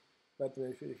want. But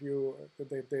if you,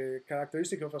 the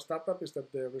characteristic of a startup is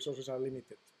that the resources are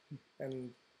limited,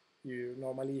 and you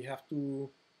normally have to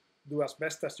do as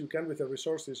best as you can with the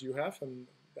resources you have, and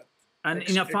that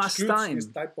In a fast excludes time. this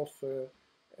type of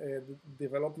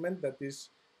development that is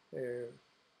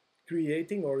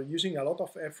creating or using a lot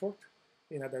of effort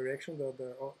in a direction that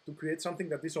to create something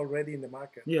that is already in the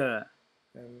market. Yeah.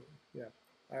 And yeah,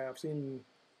 I have seen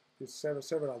this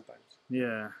several times.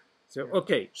 Yeah. So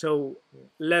okay. So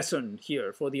lesson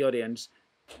here for the audience.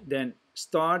 Then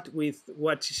start with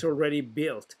what is already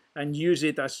built and use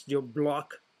it as your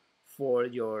block for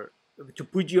to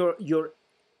put your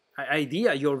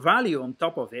idea, your value on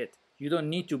top of it. You don't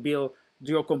need to build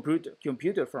your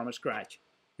computer from scratch.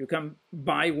 You can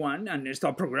buy one and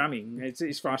start programming.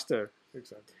 It's faster.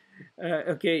 Exactly.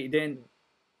 Okay, then.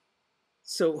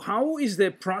 So how is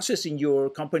the process in your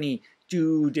company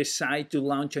to decide to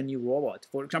launch a new robot?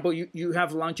 For example, you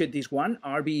have launched this one,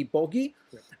 RB Boggy,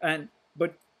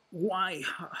 but why?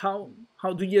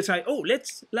 How do you decide? Oh,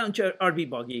 let's launch a RB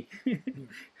Boggy.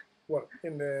 Well,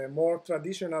 in the more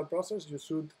traditional process, you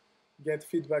should get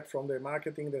feedback from the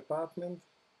marketing department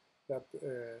that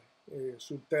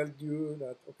should tell you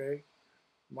that, okay,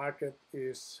 market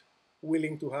is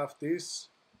willing to have this,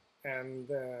 and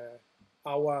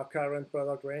our current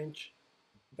product range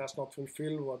does not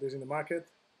fulfill what is in the market.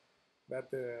 But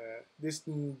this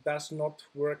does not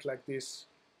work like this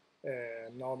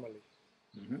normally.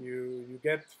 Mm-hmm. You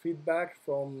get feedback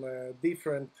from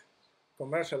different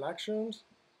commercial actions,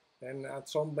 and at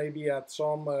some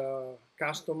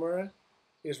customer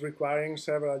is requiring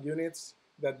several units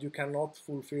that you cannot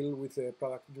fulfill with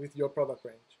your product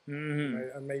range.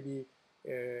 Mm-hmm. And maybe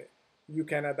you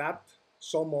can adapt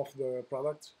some of the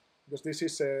products, because this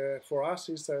is for us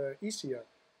is easier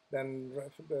than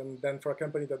for a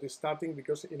company that is starting,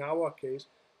 because in our case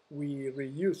we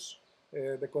reuse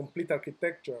the complete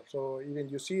architecture. So even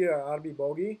you see a RB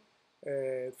Boggy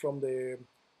from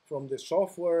the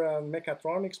software and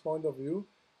mechatronics point of view,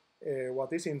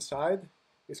 what is inside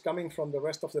is coming from the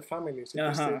rest of the families.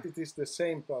 It is the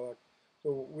same product.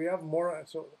 So we have more,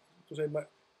 so to say,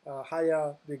 a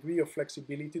higher degree of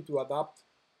flexibility to adapt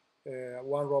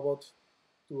one robot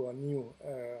to a new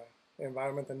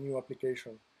environment, a new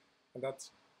application, and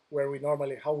that's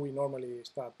how we normally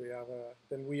start. We have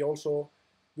then we also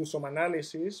do some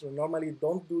analysis. We normally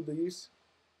don't do this.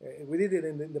 We did it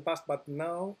in the past, but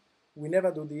now we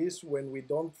never do this when we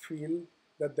don't feel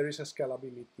that there is a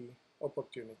scalability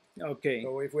opportunity. Okay.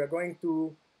 So if we are going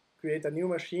to create a new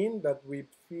machine that we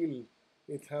feel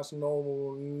it has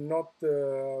not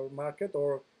market,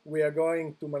 or we are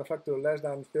going to manufacture less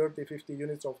than 30-50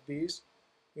 units of these,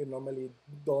 we normally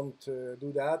don't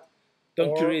do that.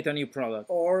 Don't create a new product.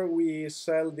 Or we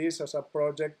sell this as a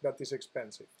project that is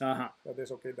expensive. Uh-huh. That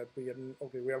is okay. That we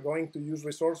are going to use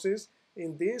resources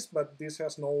in this, but this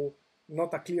has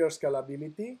not a clear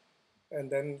scalability, and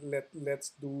then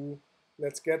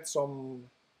let's get some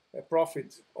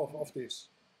profit of this.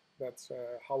 That's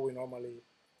how we normally.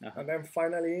 Uh-huh. And then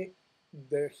finally,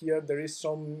 here there is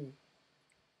some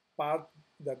part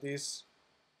that is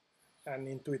an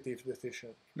intuitive decision.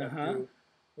 Uh-huh.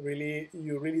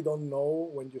 You really don't know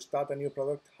when you start a new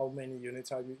product how many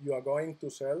units you are going to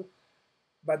sell,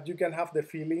 but you can have the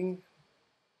feeling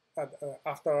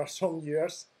after some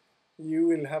years you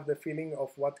will have the feeling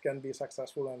of what can be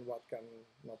successful and what can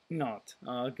not.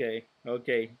 Okay.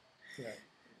 Yeah,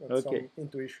 that's some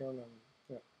intuition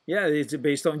and yeah, it's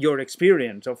based on your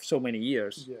experience of so many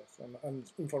years. Yes,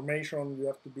 and information. You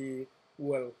have to be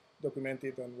well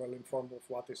documented and well informed of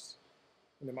what is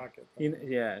in the market.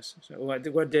 Yes, so what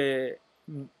the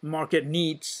market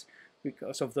needs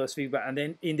because of those feedback, and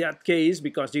then in that case,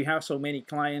 because you have so many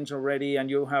clients already and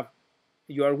you have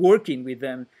you are working with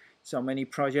them so many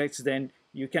projects, then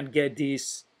you can get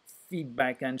this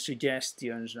feedback and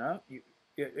suggestions.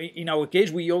 In our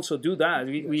case, we also do that.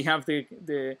 We Yes. have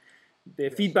the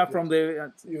Yes, feedback yes. from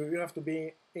the You have to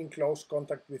be in close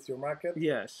contact with your market.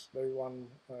 yes. There is one,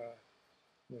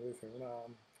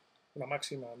 una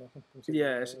máxima, ¿no? ¿Cómo se dice?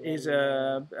 Yes, Una is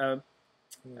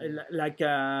línea- like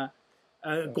a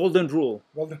golden rule.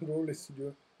 golden rule is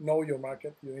you know your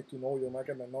market. You need to know your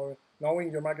market, and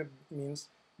knowing your market means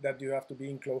that you have to be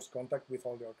in close contact with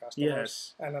all your customers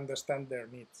Yes. and understand their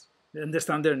needs.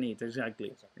 Understand their needs,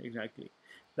 exactly.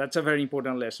 That's a very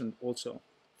important lesson also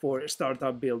for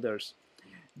startup builders.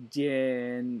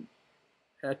 Then,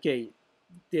 okay,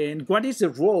 then what is the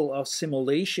role of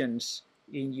simulations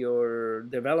in your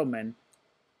development?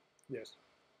 Yes.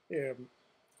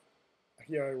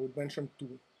 Here I would mention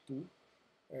two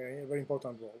very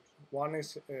important roles. One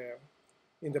is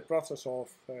in the process of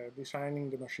designing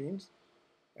the machines,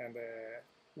 and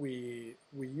we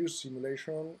use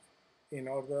simulation in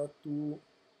order to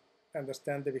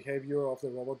understand the behavior of the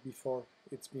robot before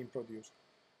it's being produced.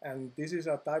 And this is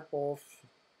a type of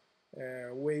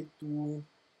way to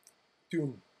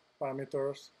tune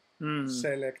parameters,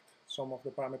 select some of the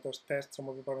parameters, test some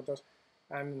of the parameters,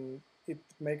 and it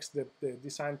makes the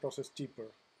design process cheaper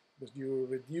because you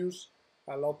reduce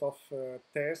a lot of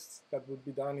tests that would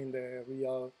be done in the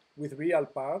with real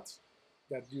parts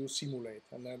that you simulate.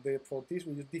 And for this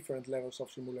we use different levels of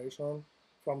simulation,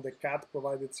 from the CAD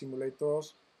provided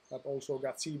simulators, but also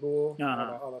Gazebo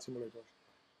and other simulators.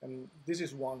 And this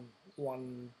is one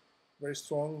very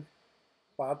strong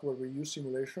part where we use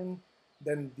simulation.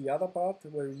 Then the other part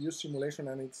where we use simulation,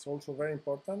 and it's also very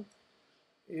important,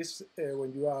 is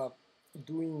when you are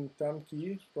doing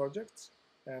turnkey projects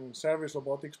and service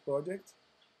robotics projects.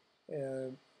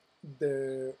 When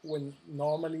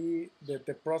normally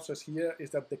the process here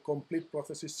is that the complete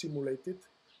process is simulated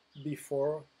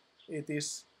before it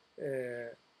is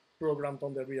programmed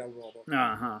on the real robot.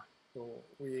 So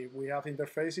we have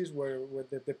interfaces where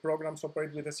the programs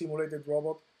operate with a simulated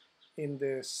robot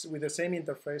with the same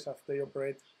interface as they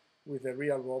operate with the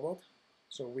real robot.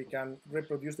 So we can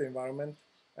reproduce the environment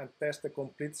and test the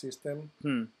complete system.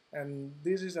 And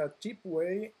this is a cheap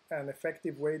way and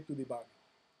effective way to debug.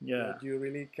 Yeah. You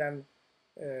really can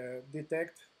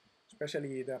detect,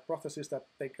 especially the processes that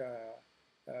take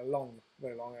very long.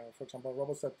 For example,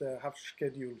 robots that have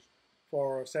schedules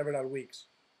for several weeks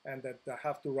and that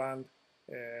have to run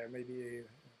maybe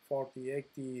 40,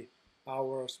 80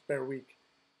 hours per week.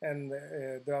 And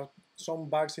there are some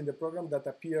bugs in the program that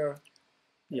appear.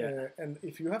 And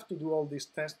if you have to do all this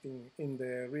testing in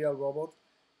the real robot,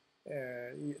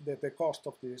 the cost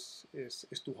of this is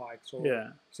too high. So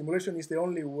simulation is the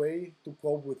only way to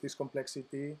cope with this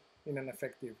complexity in an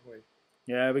effective way.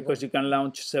 Yeah, because you can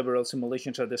launch several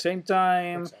simulations at the same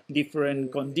time,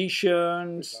 different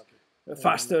conditions,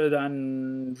 faster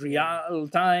than real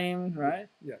time, right?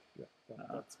 Yeah,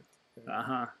 that's it.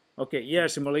 Okay, yeah,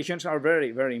 simulations are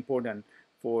very, very important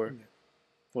for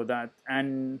that.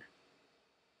 And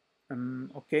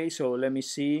okay, so let me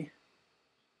see.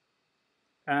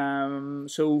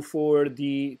 So for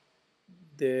the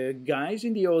guys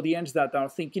in the audience that are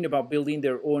thinking about building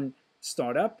their own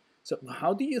startup, so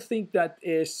how do you think that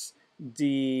is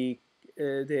the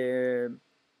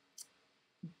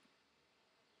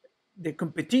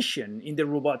competition in the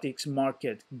robotics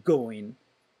market going?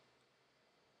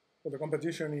 Well, the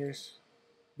competition is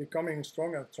becoming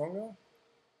stronger and stronger,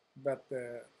 but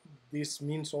this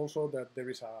means also that there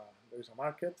is a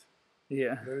market.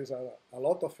 Yeah. There is a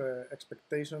lot of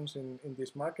expectations in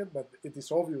this market, but it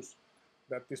is obvious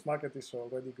that this market is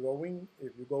already growing.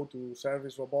 If you go to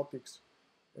service robotics,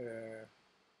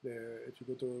 if you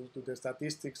go to the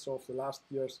statistics of the last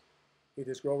years, it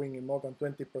is growing in more than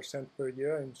 20% per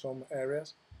year in some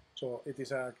areas. So it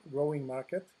is a growing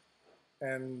market,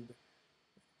 and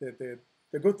the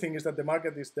good thing is that the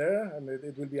market is there, and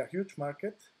it will be a huge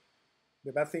market.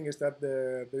 The bad thing is that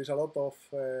there is a lot of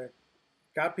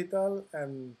capital,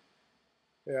 and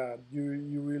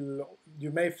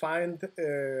you may find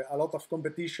a lot of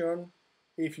competition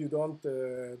if you don't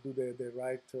do the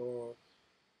right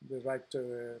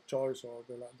choice or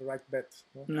the right bet.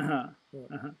 No?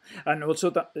 And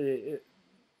also,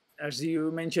 as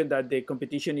you mentioned, that the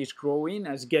competition is growing,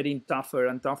 as getting tougher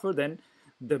and tougher, then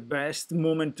the best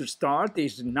moment to start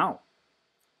is now.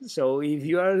 So if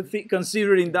you are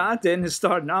considering that, then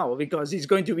start now, because it's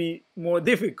going to be more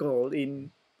difficult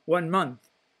in 1 month,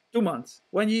 2 months,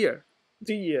 1 year,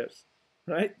 2 years,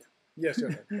 right? Yes,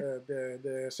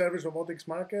 the service robotics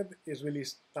market is really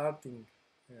starting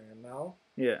now.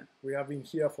 Yeah. We have been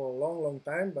here for a long, long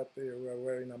time, but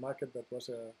we're in a market that was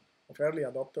a early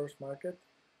adopters market,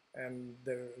 and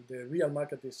the real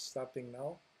market is starting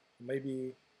now.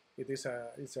 Maybe it's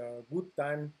a good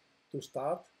time to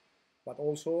start, but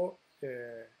also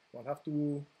one have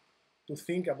to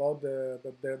think about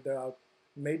that there are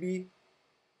maybe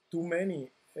too many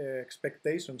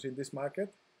expectations in this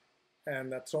market,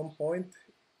 and at some point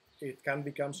it can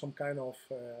become some kind of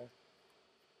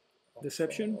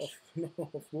Deception?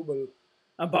 of bubble.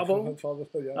 A bubble?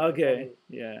 Yeah, Okay. bubble.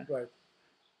 Yeah. Right.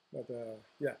 But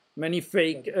yeah. Many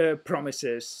fake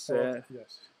promises.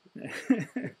 Yes.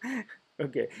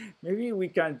 Okay. Maybe we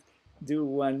can do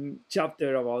one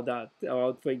chapter about that,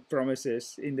 about fake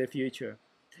promises in the future.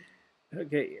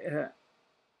 Okay.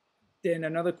 Then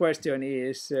another question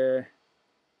is,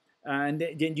 and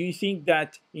then do you think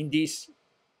that in this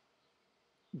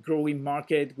growing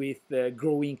market with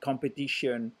growing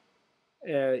competition,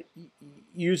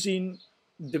 using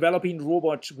developing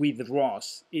robots with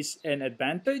ROS is an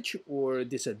advantage or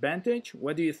disadvantage?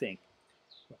 What do you think?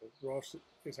 ROS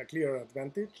is a clear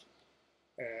advantage.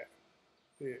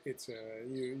 It's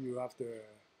you have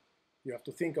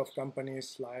to think of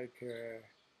companies like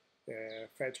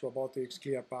Fetch Robotics,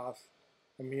 ClearPath,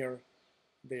 Amir.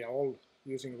 They are all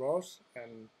using ROS,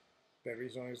 and the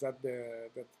reason is that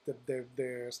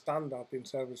the standard in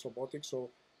service robotics. So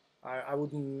I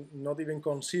would not even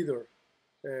consider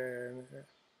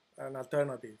an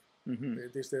alternative.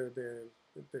 It is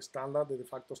the standard, the de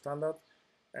facto standard,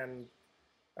 and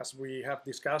as we have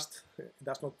discussed, it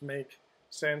does not make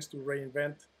sense to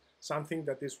reinvent something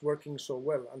that is working so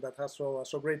well and that has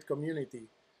so great community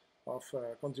of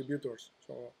contributors.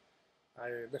 So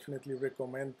I definitely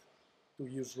recommend to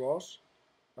use ROS,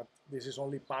 but this is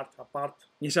only a part.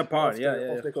 It's a part,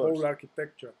 of the whole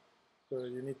architecture. So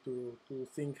you need to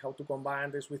think how to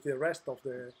combine this with the rest of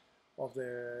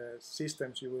the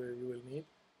systems you will need.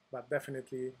 But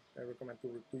definitely, I recommend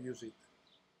to use it.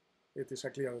 It is a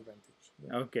clear advantage.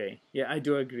 Yeah. Okay. Yeah, I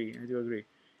do agree.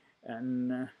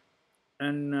 And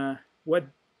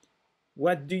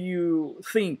what do you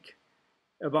think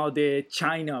about the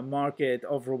China market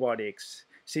of robotics?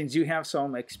 Since you have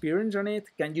some experience on it,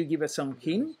 can you give us some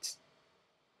hints?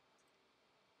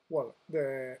 Well,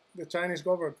 the Chinese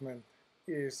government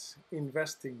is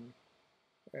investing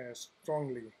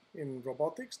strongly in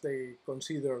robotics. They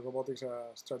consider robotics a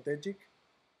strategic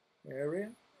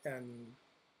area, and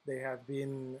they have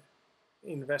been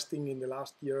investing in the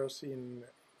last years in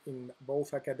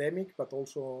both academic but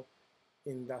also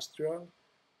industrial.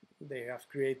 They have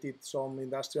created some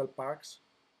industrial parks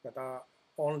that are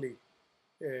only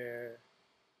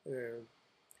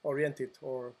oriented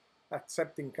or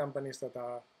accepting companies that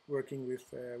are working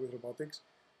with robotics.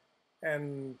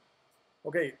 And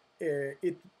okay,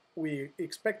 we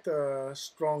expect a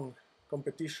strong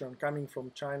competition coming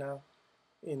from China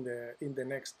in the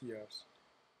next years.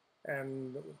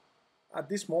 And at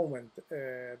this moment,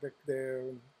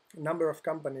 the number of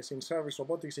companies in service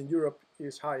robotics in Europe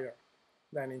is higher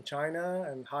than in China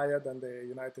and higher than the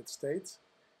United States.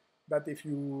 But if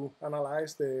you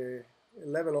analyze the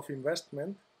level of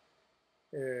investment,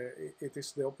 it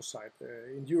is the opposite.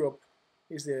 In Europe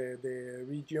is the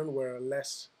region where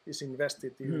less is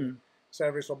invested in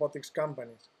service robotics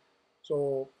companies.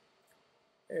 So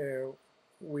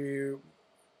we,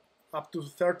 up to a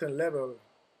certain level,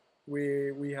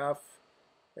 we have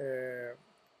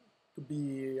to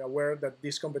be aware that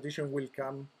this competition will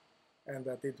come and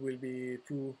that it will be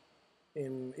true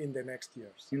in the next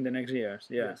years. In the next years,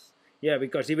 yeah. Yes. Yeah,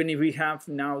 because even if we have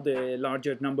now the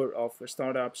larger number of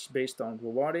startups based on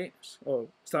robotics or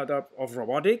startup of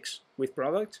robotics with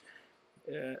products,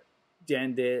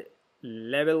 then the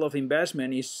level of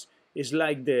investment is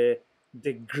like the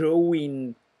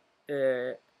growing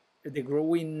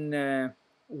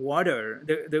water,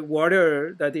 the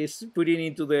water that is putting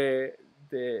into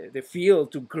the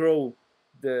field to grow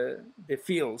the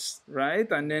fields,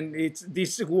 right? And then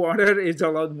this water is a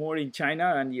lot more in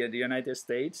China and the United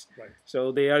States. Right.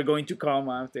 So they are going to come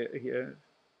after here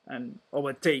and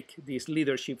overtake this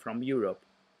leadership from Europe.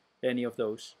 Any of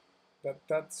those?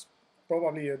 That's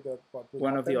probably what will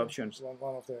one happen. Of the options.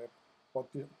 One of the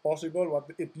possible. What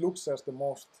it looks as the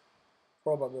most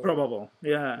probable. Probable,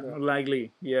 yeah.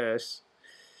 Likely, yes.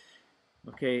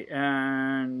 Okay,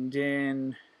 and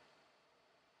then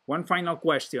one final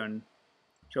question.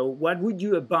 So what would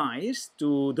you advise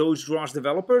to those ROS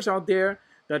developers out there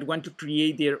that want to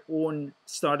create their own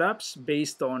startups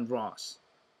based on ROS?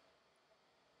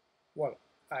 Well,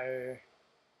 I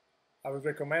would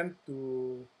recommend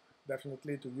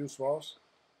definitely to use ROS,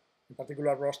 in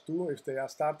particular ROS 2. If they are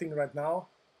starting right now,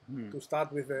 to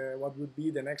start with what would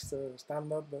be the next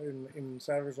standard in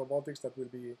service robotics, that will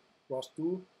be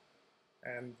ROS2,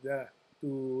 and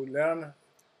to learn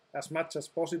as much as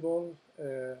possible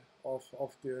of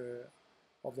the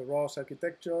ROS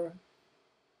architecture,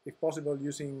 if possible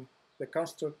using the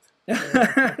construct. No,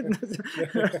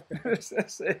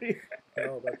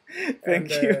 but, Thank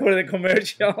you for the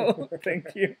commercial.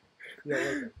 Thank you. Yeah,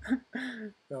 welcome.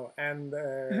 No, and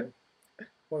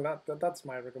well, that's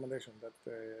my recommendation. That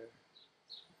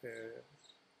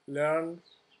learn,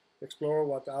 explore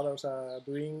what others are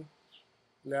doing,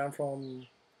 learn from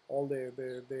all the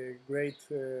great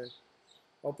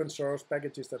open source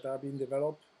packages that are being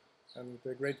developed, and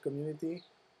the great community,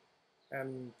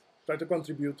 and try to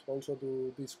contribute also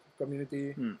to this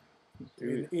community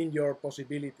in your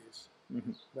possibilities.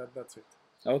 That's it.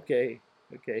 Okay.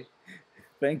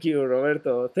 Thank you,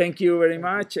 Roberto. Thank you very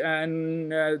much.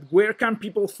 And where can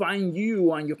people find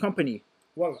you and your company?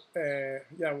 Well,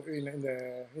 in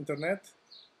the internet,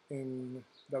 in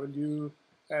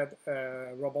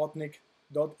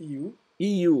robotnik.eu.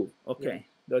 EU, okay,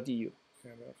 .eu.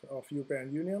 Of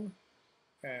European Union,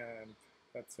 and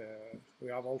that's we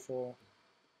have also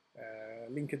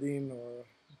LinkedIn or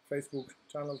Facebook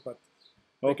channels, but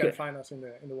you can find us in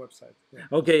the website. Yeah.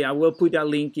 Okay, I will put a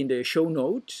link in the show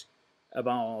notes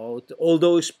about all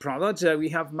those products that we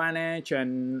have managed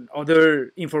and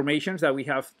other informations that we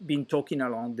have been talking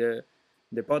along the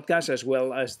podcast, as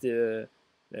well as the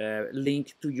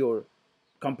link to your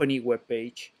company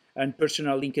webpage and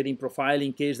personal LinkedIn profile,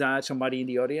 in case that somebody in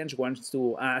the audience wants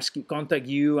to contact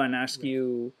you and ask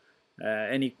you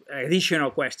any additional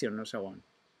question or so on.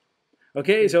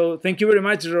 Okay, so thank you very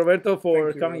much, Roberto,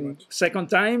 for coming second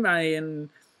time, and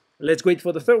let's wait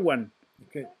for the third one.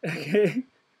 Okay. Okay.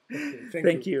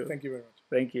 Thank you. Thank you very much.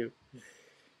 Thank you.